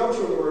conviction comes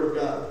from the Word of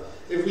God.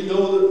 If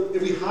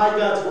we hide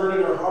God's Word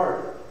in our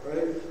heart,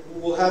 right,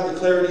 we'll have the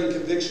clarity and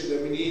conviction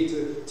that we need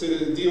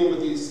to deal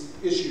with these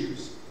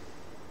issues.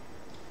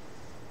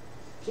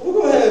 So we'll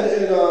go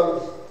ahead and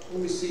let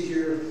let me see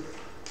here.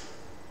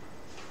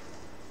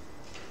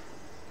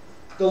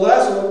 The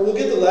last one, we'll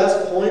get the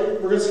last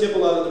point. We're going to skip a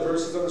lot of the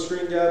verses on the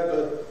screen, Dad,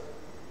 but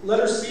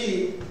letter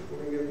C,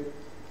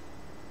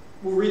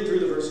 we'll read through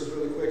the verses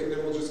really quick, and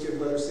then we'll just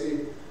give letter C.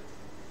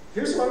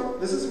 Here's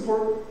one. This is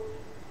important.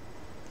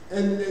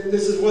 And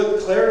this is what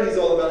clarity is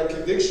all about, a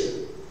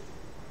conviction.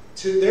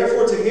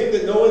 Therefore, to him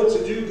that knoweth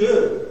to do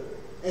good,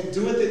 and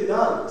doeth it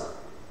not,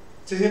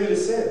 to him it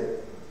is sin.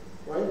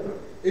 Right?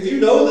 If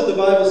you know that the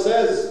Bible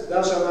says,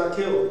 thou shalt not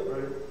kill,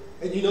 right?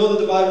 And you know that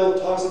the Bible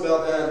talks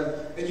about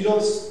that, and you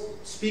don't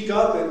speak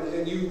up,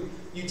 and you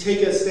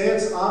take a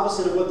stance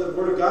opposite of what the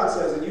Word of God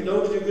says, and you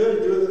know to do good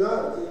and do it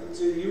not,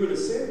 to you it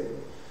is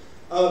sin.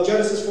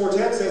 Genesis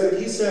 4:10 says,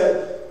 and he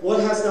said,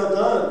 what hast thou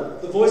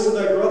done? The voice of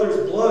thy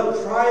brother's blood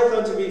crieth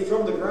unto me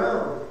from the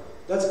ground.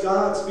 That's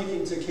God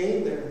speaking to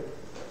Cain there.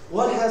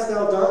 What hast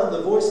thou done?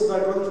 The voice of thy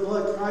brother's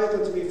blood crieth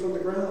unto me from the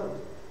ground.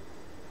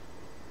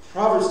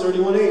 Proverbs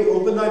 31:8,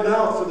 open thy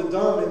mouth for the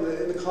dumb and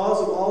the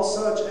cause of all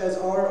such as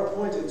are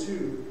appointed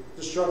to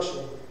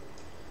destruction.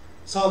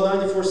 Psalm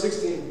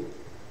 94:16,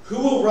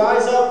 who will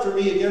rise up for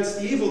me against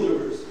the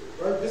evildoers?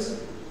 Right?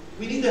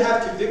 We need to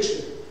have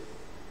conviction.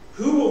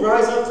 Who will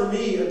rise up for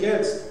me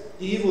against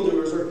the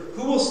evildoers? Or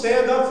who will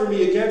stand up for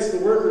me against the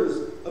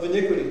workers of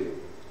iniquity?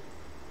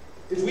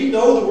 If we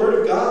know the Word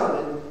of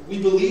God and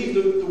we believe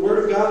the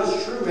Word of God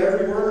is true,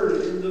 every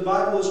word in the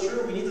Bible is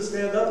true, we need to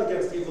stand up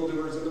against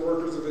evildoers and the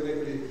workers of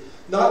iniquity.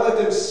 Not let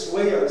them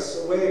sway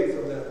us away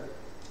from them.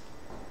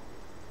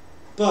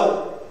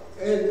 But,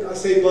 and I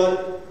say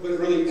but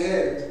really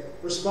and,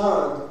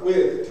 respond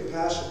with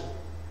compassion.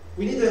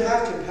 We need to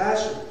have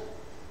compassion.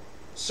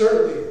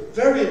 Certainly.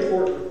 Very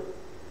important.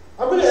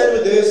 I'm going to end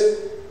with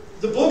this.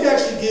 The book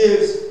actually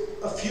gives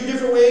a few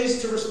different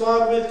ways to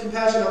respond with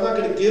compassion. I'm not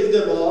going to give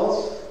them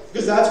all,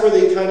 because that's where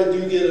they kind of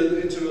do get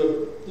into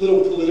a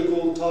little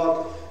political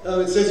talk.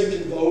 It says you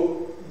can vote.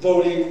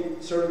 Voting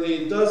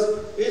certainly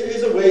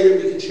is a way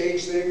that we can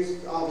change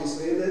things,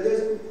 obviously.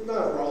 There's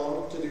not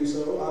wrong to do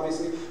so,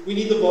 obviously. We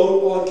need to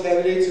vote on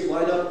candidates who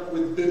line up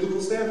with biblical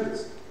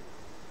standards.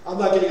 I'm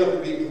not getting up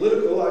and being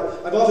political.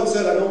 I've often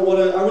said I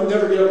would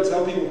never get up and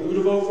tell people who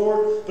to vote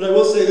for, but I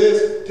will say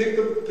this, pick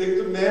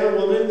the man or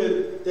woman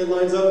that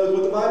lines up with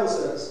what the Bible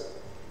says.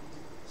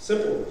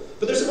 Simple.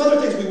 But there's some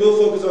other things we will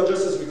focus on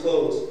just as we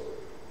close.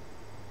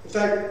 In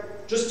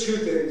fact, just two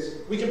things.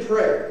 We can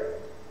pray.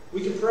 We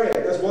can pray.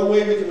 That's one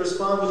way we can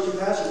respond with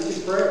compassion. We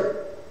can pray.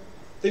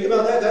 Think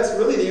about that. That's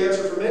really the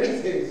answer for many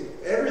things.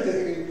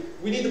 Everything.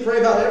 We need to pray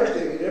about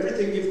everything. And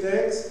everything give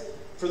thanks,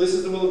 for this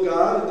is the will of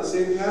God. And the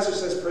same passage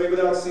says, pray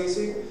without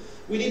ceasing.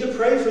 We need to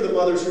pray for the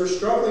mothers who are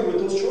struggling with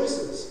those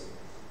choices.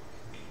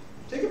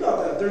 Think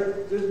about that.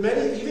 There's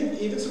many,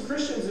 even some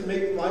Christians that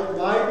make. My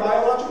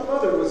biological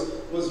mother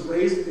was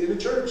raised in a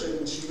church,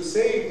 and she was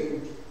saved,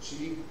 and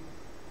she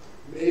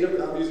made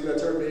I'm using that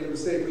term, made a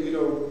mistake, but you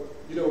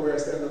know where I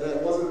stand on that.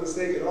 It wasn't a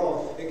mistake at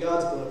all in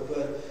God's book,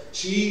 but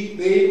she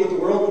made what the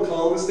world would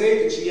call a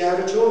mistake, and she had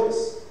a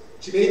choice.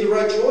 She made the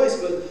right choice,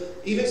 but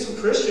even some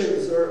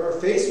Christians are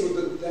faced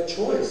with that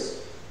choice.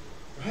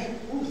 Right?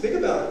 Ooh, think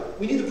about it.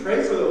 We need to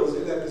pray for those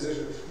in that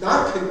position.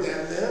 Not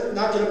condemn them,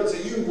 not get up and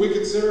say, you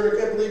wicked sinner, I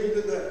can't believe you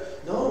did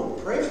that. No,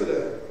 pray for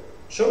them.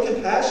 Show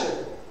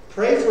compassion.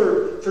 Pray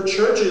for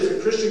churches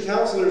and Christian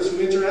counselors who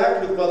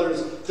interact with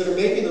mothers that are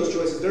making those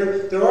choices.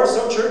 There are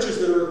some churches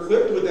that are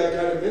equipped with that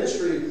kind of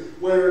ministry,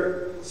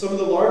 where some of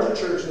the larger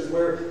churches,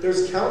 where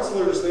there's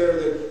counselors there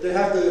that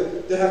have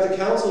to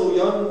counsel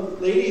young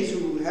ladies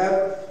who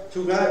have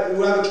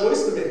a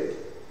choice to make,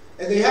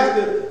 and they have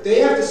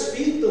to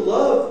speak the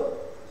love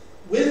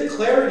with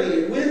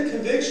clarity and with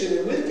conviction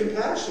and with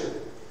compassion.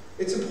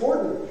 It's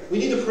important. We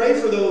need to pray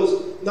for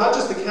those, not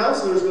just the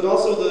counselors, but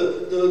also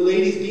the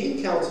ladies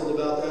being counseled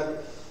about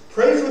that.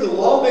 Pray for the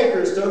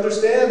lawmakers to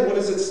understand what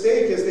is at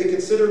stake as they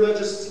consider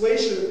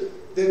legislation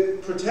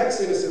that protects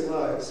innocent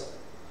lives.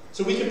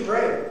 So we can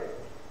pray.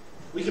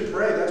 We can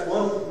pray. That's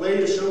one way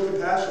to show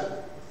compassion.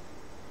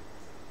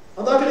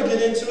 I'm not going to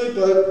get into it,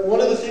 but one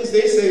of the things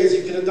they say is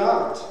you can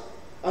adopt.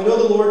 I know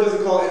the Lord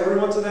doesn't call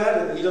everyone to that,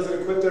 and He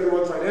doesn't equip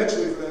everyone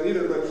financially for that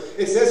either, but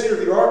it says here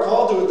if you are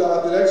called to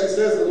adopt, it actually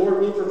says the Lord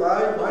will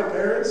provide. My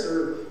parents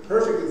are a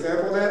perfect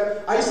example of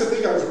that. I used to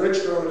think I was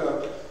rich growing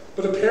up,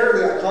 but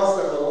apparently I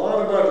cost them a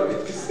lot of money,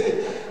 because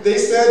they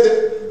said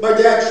that my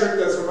dad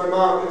tricked us, or my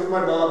mom, it was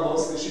my mom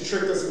mostly, she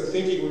tricked us into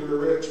thinking we were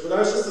rich, but I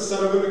was just the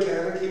son of a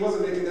mechanic. He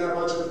wasn't making that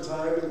much at the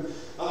time,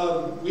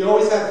 and we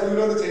always had food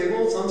on the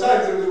table.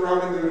 Sometimes it was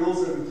ramen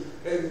noodles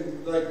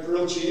and like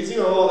grilled cheese,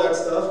 all that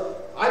stuff.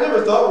 I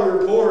never thought we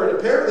were poor, and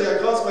apparently I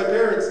cost my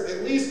parents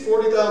at least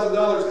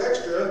 $40,000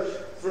 extra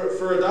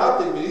for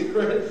adopting me.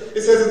 Right?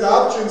 It says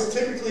adoptions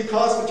typically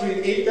cost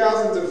between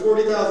 $8,000 to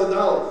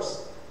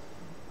 $40,000.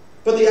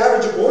 But the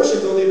average abortion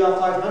is only about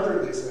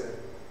 $500, they say.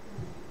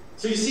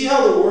 So you see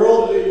how the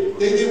world,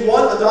 they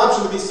want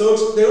adoption to be so,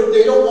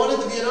 they don't want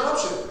it to be an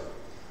option.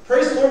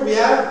 Praise the Lord, we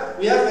have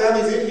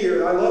families in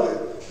here, I love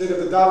it, that have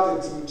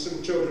adopted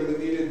some children that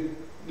needed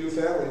new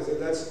families.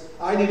 And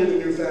I needed a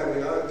new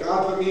family.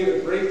 God put me in a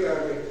great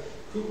family.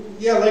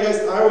 Yeah, like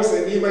I always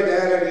say, me and my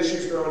dad had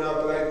issues growing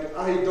up, but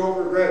I don't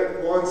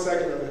regret 1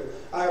 second of it.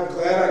 I'm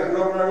glad I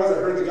grew up where I was. I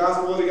heard the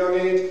gospel at a young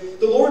age.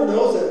 The Lord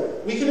knows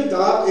that. We can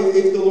adopt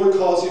if the Lord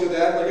calls you to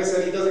that. Like I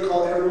said, He doesn't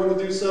call everyone to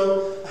do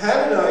so.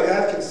 Hannah and I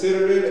have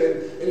considered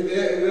it, and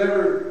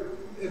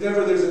if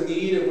ever there's a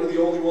need and we're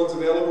the only ones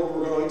available,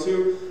 we're going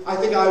to. I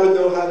think I would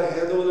know how to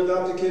handle an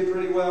adopted kid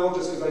pretty well,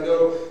 just because I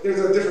know there's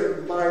a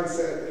different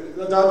mindset.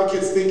 Adopted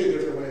kids think a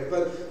different way.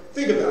 But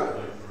think about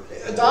it.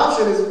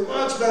 Adoption is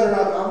much better.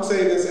 I'm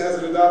saying this as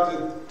an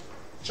adopted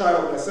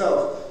child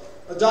myself.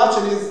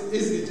 Adoption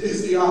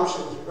is the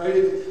option,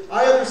 right?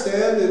 I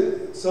understand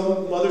that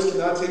some mothers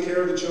cannot take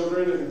care of the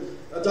children, and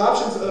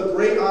adoption's a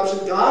great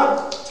option.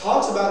 God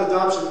talks about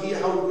adoption,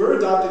 how we're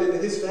adopted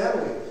into His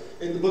family.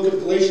 In the book of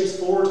Galatians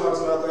 4 talks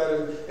about that,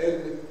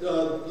 and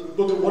the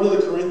book of one of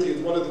the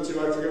Corinthians, one of the two,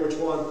 I forget which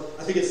one.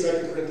 I think it's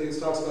 2 Corinthians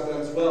talks about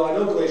that as well. I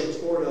know Galatians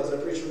 4 does. I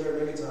preached from there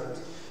many times.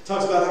 It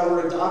talks about how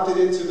we're adopted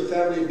into the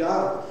family of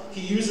God.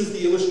 He uses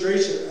the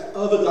illustration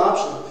of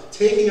adoption,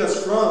 taking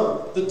us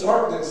from the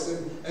darkness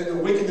and the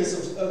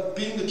wickedness of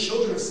being the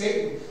children of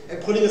Satan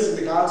and putting us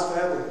into God's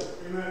family.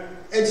 Amen.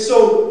 And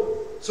so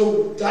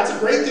that's a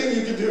great thing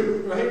you can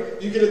do,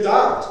 right? You can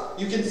adopt.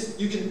 You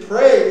can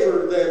pray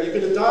for them. You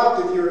can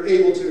adopt if you're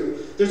able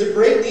to. There's a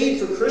great need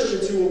for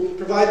Christians who will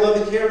provide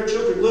loving care to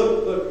children.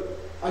 Look,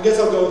 I guess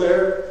I'll go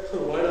there.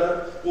 Why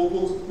not?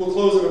 We'll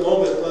close in a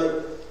moment,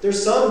 but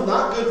there's some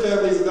not good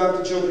families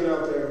adopting children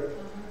out there.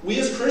 We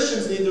as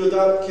Christians need to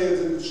adopt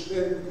kids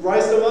and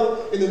rise them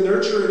up in the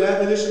nurture and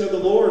admonition of the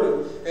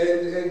Lord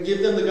and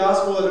give them the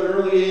gospel at an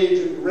early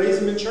age and raise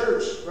them in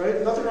church,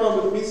 right? Nothing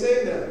wrong with me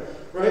saying that,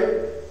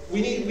 right?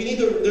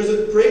 There's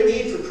a great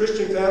need for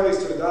Christian families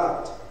to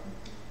adopt.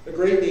 A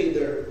great need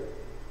there.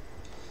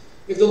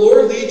 If the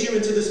Lord leads you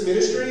into this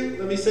ministry,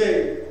 let me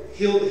say,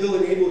 He'll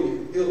enable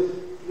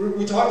you.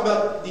 We talked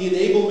about the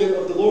enablement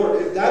of the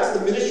Lord. If that's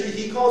the ministry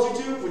He calls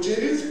you to, which it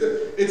is,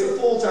 it's a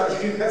full-time,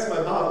 that's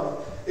my mom.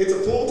 It's a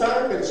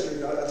full-time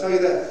ministry, I'll tell you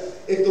that.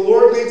 If the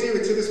Lord leads you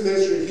into this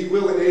ministry, He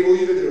will enable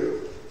you to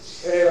do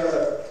it.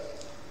 And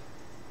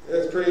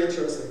it's pretty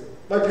interesting.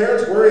 My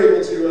parents were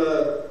able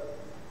to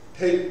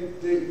pay.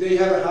 They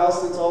have a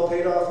house that's all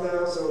paid off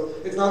now, so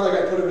it's not like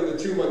I put them into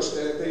too much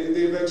debt. They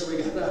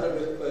eventually got out of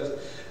it, but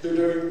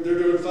they're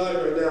doing fine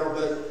right now.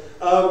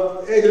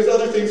 But hey, there's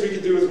other things we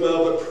can do as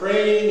well. But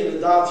praying and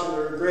adoption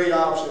are a great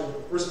option.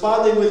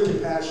 Responding with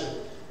compassion.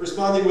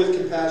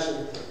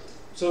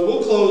 So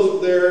we'll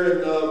close there,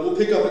 and we'll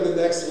pick up in the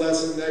next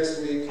lesson next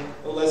week,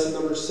 on lesson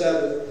number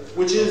 7,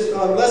 which is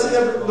lesson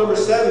number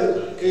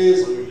 7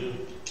 is.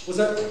 What's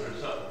that?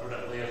 For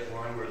that last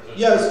line where it says,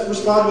 yes,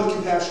 respond with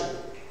compassion.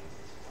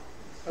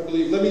 I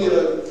believe. Let me.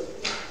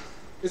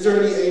 Is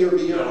there any A or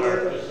B on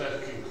there? It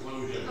says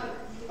conclusion.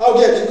 Oh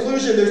yeah,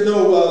 conclusion. There's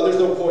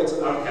no points in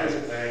the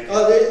conclusion. Thanks.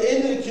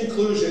 In the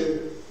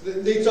conclusion,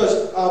 they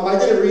just. I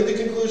didn't read the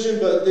conclusion,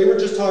 but they were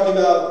just talking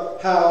about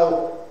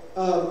how.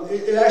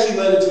 It actually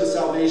led into a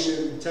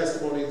salvation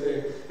testimony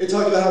thing. It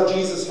talked about how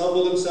Jesus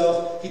humbled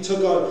Himself.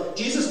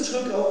 Jesus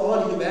took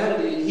on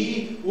humanity.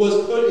 He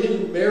was put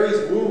in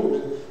Mary's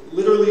womb. And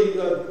literally,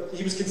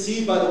 He was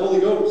conceived by the Holy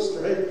Ghost,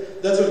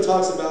 right? That's what it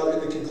talks about in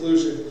the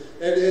conclusion.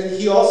 And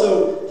He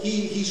also,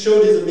 He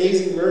showed His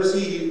amazing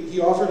mercy. He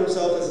offered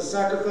Himself as a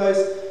sacrifice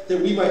that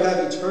we might have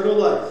eternal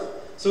life.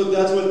 So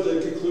that's what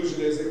the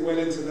conclusion is. It went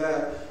into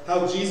that.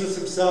 How Jesus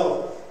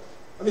Himself,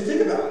 I mean,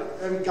 think about it.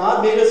 I mean,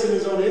 God made us in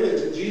His own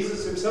image, and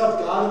Jesus Himself,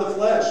 God in the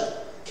flesh,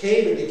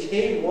 came and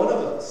became one of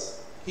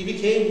us. He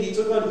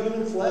took on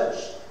human flesh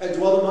and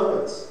dwelt among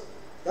us.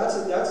 That's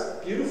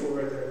beautiful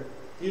right there.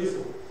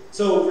 Beautiful.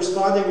 So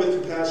responding with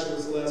compassion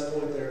is the last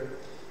point there.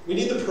 We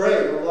need to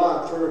pray a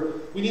lot.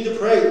 We need to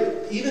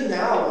pray. Even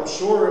now, I'm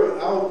sure,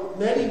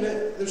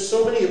 there's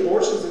so many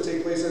abortions that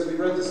take place as we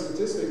read the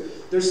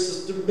statistic.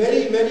 There's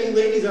many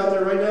ladies out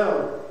there right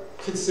now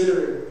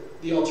considering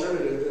the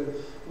alternative. And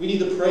we need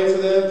to pray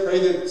for them, pray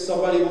that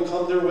somebody will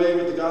come their way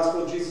with the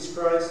gospel of Jesus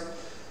Christ.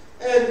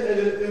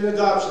 And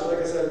adoption, like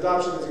I said,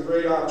 adoption is a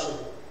great option.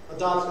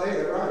 Adoption,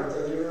 hey, right, I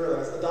didn't even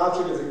realize.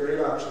 Adoption is a great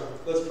option.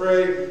 Let's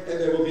pray, and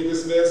then we'll be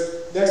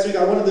dismissed. Next week,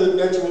 I wanted to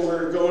mention what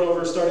we're going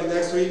over starting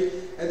next week,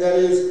 and that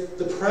is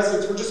the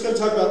presence. We're just going to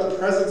talk about the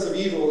presence of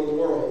evil in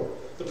the world.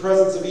 The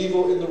presence of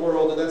evil in the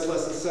world, and that's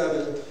lesson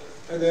 7.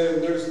 And then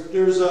there's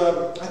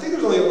I think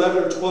there's only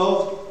 11 or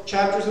 12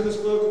 chapters in this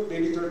book,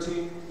 maybe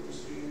 13.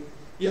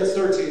 Yes,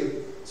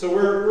 13. So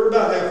we're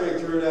about halfway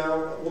through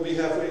now. We'll be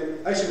halfway.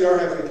 Actually, we are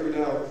halfway through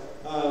now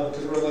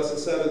because we're on lesson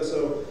 7.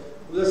 So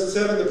lesson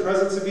 7, the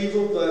presence of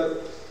evil.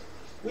 But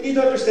we need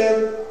to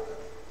understand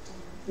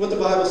what the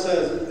Bible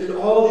says in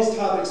all these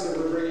topics that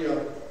we're bringing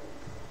up.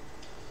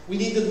 We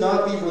need to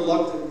not be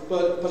reluctant,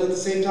 but at the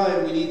same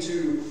time, we need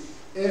to.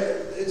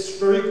 It's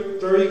very,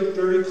 very,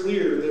 very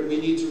clear that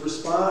we need to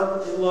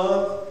respond in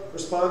love,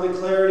 respond in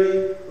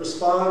clarity,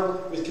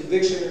 respond with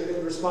conviction,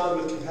 and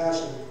respond with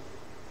compassion.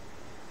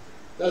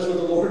 That's what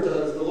the Lord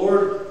does. The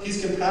Lord,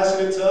 He's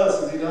compassionate to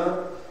us, is He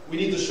not? We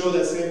need to show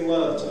that same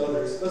love to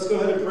others. Let's go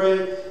ahead and pray,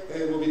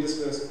 and we'll be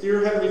dismissed.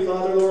 Dear Heavenly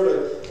Father, Lord,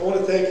 I want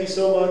to thank You so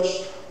so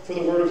much for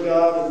the Word of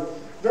God, and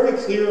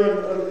very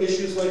clear on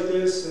issues like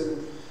this.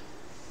 And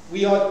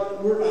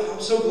I'm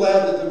so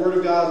glad that the Word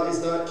of God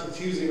is not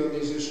confusing on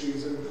these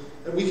issues, and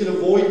we can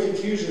avoid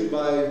confusion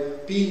by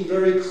being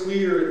very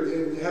clear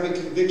and having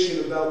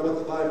conviction about what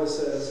the Bible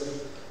says.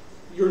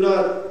 And you're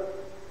not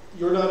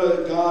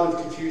a God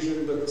of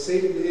confusion, but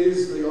Satan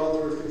is the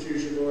author of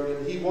confusion, Lord,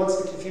 and he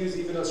wants to confuse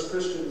even us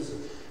Christians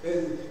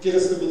and get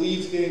us to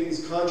believe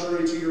things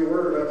contrary to your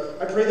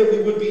word. I pray that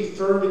we would be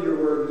firm in your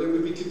word, that we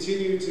would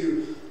continue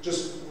to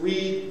just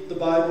read the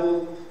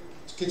Bible,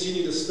 to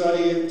continue to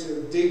study it,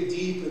 to dig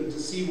deep and to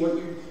see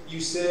what you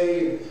say,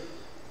 and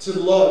to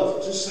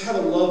love, just have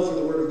a love for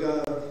the Word of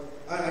God.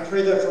 I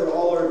pray that for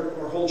all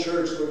our whole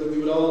church, Lord, that we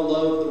would all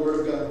love the Word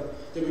of God,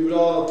 that we would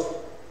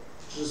all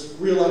just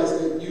realize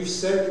that you've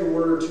sent your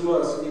Word to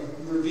us and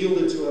you've revealed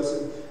it to us,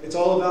 and it's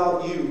all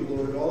about you,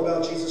 Lord, all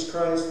about Jesus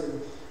Christ,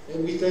 and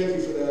we thank you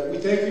for that. We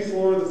thank you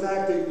for the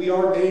fact that we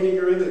are made in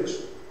your image.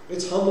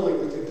 It's humbling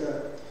to think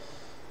that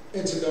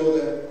and to know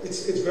that.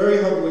 It's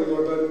very humbling,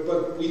 Lord,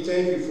 but we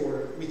thank you for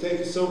it. We thank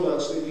you so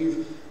much that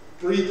you've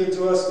breathed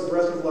into us the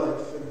breath of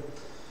life, and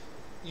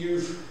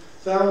you've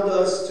found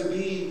us to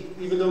be,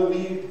 even though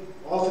we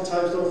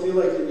oftentimes don't feel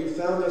like it, you've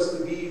found us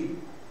to be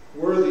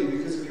worthy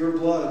because of your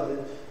blood.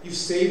 And you've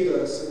saved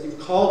us, and you've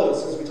called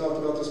us, as we talked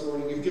about this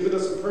morning. You've given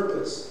us a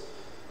purpose.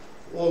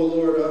 Oh,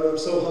 Lord, I'm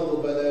so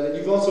humbled by that. And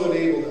you've also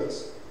enabled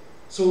us.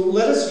 So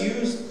let us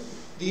use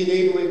the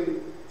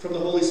enabling from the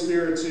Holy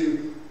Spirit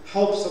to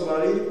help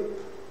somebody,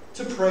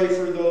 to pray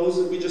for those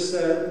that we just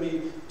said.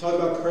 We talk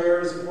about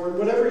prayer is important.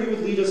 Whatever you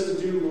would lead us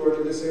to do, Lord,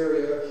 in this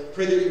area,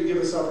 pray that you would give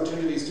us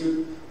opportunities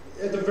to,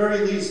 at the very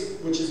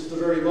least, which is the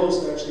very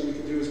most actually we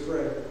can do, is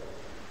pray.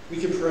 We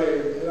can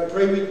pray. And I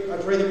pray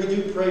that we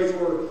do pray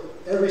for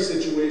every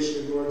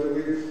situation, Lord,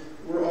 that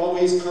we're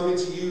always coming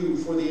to you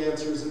for the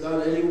answers, and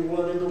not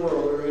anyone in the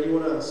world or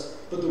anyone else,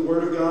 but the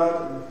Word of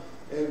God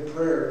and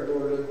prayer,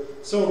 Lord.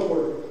 So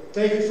important.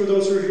 Thank you for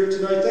those who are here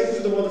tonight. Thank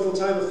you for the wonderful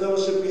time of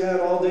fellowship we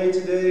had all day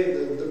today,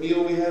 and the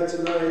meal we had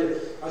tonight.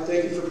 I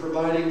thank you for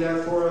providing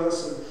that for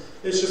us. And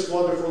it's just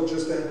wonderful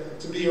just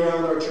to be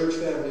around our church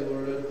family,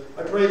 Lord. And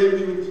I pray that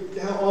we would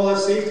all have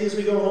safety as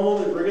we go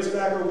home, and bring us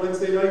back on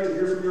Wednesday night to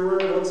hear from your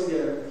word once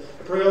again.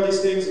 I pray all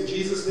these things in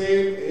Jesus'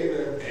 name.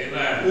 Amen.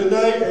 Amen. Good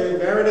night and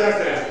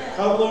Maranatha.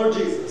 Come, Lord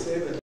Jesus.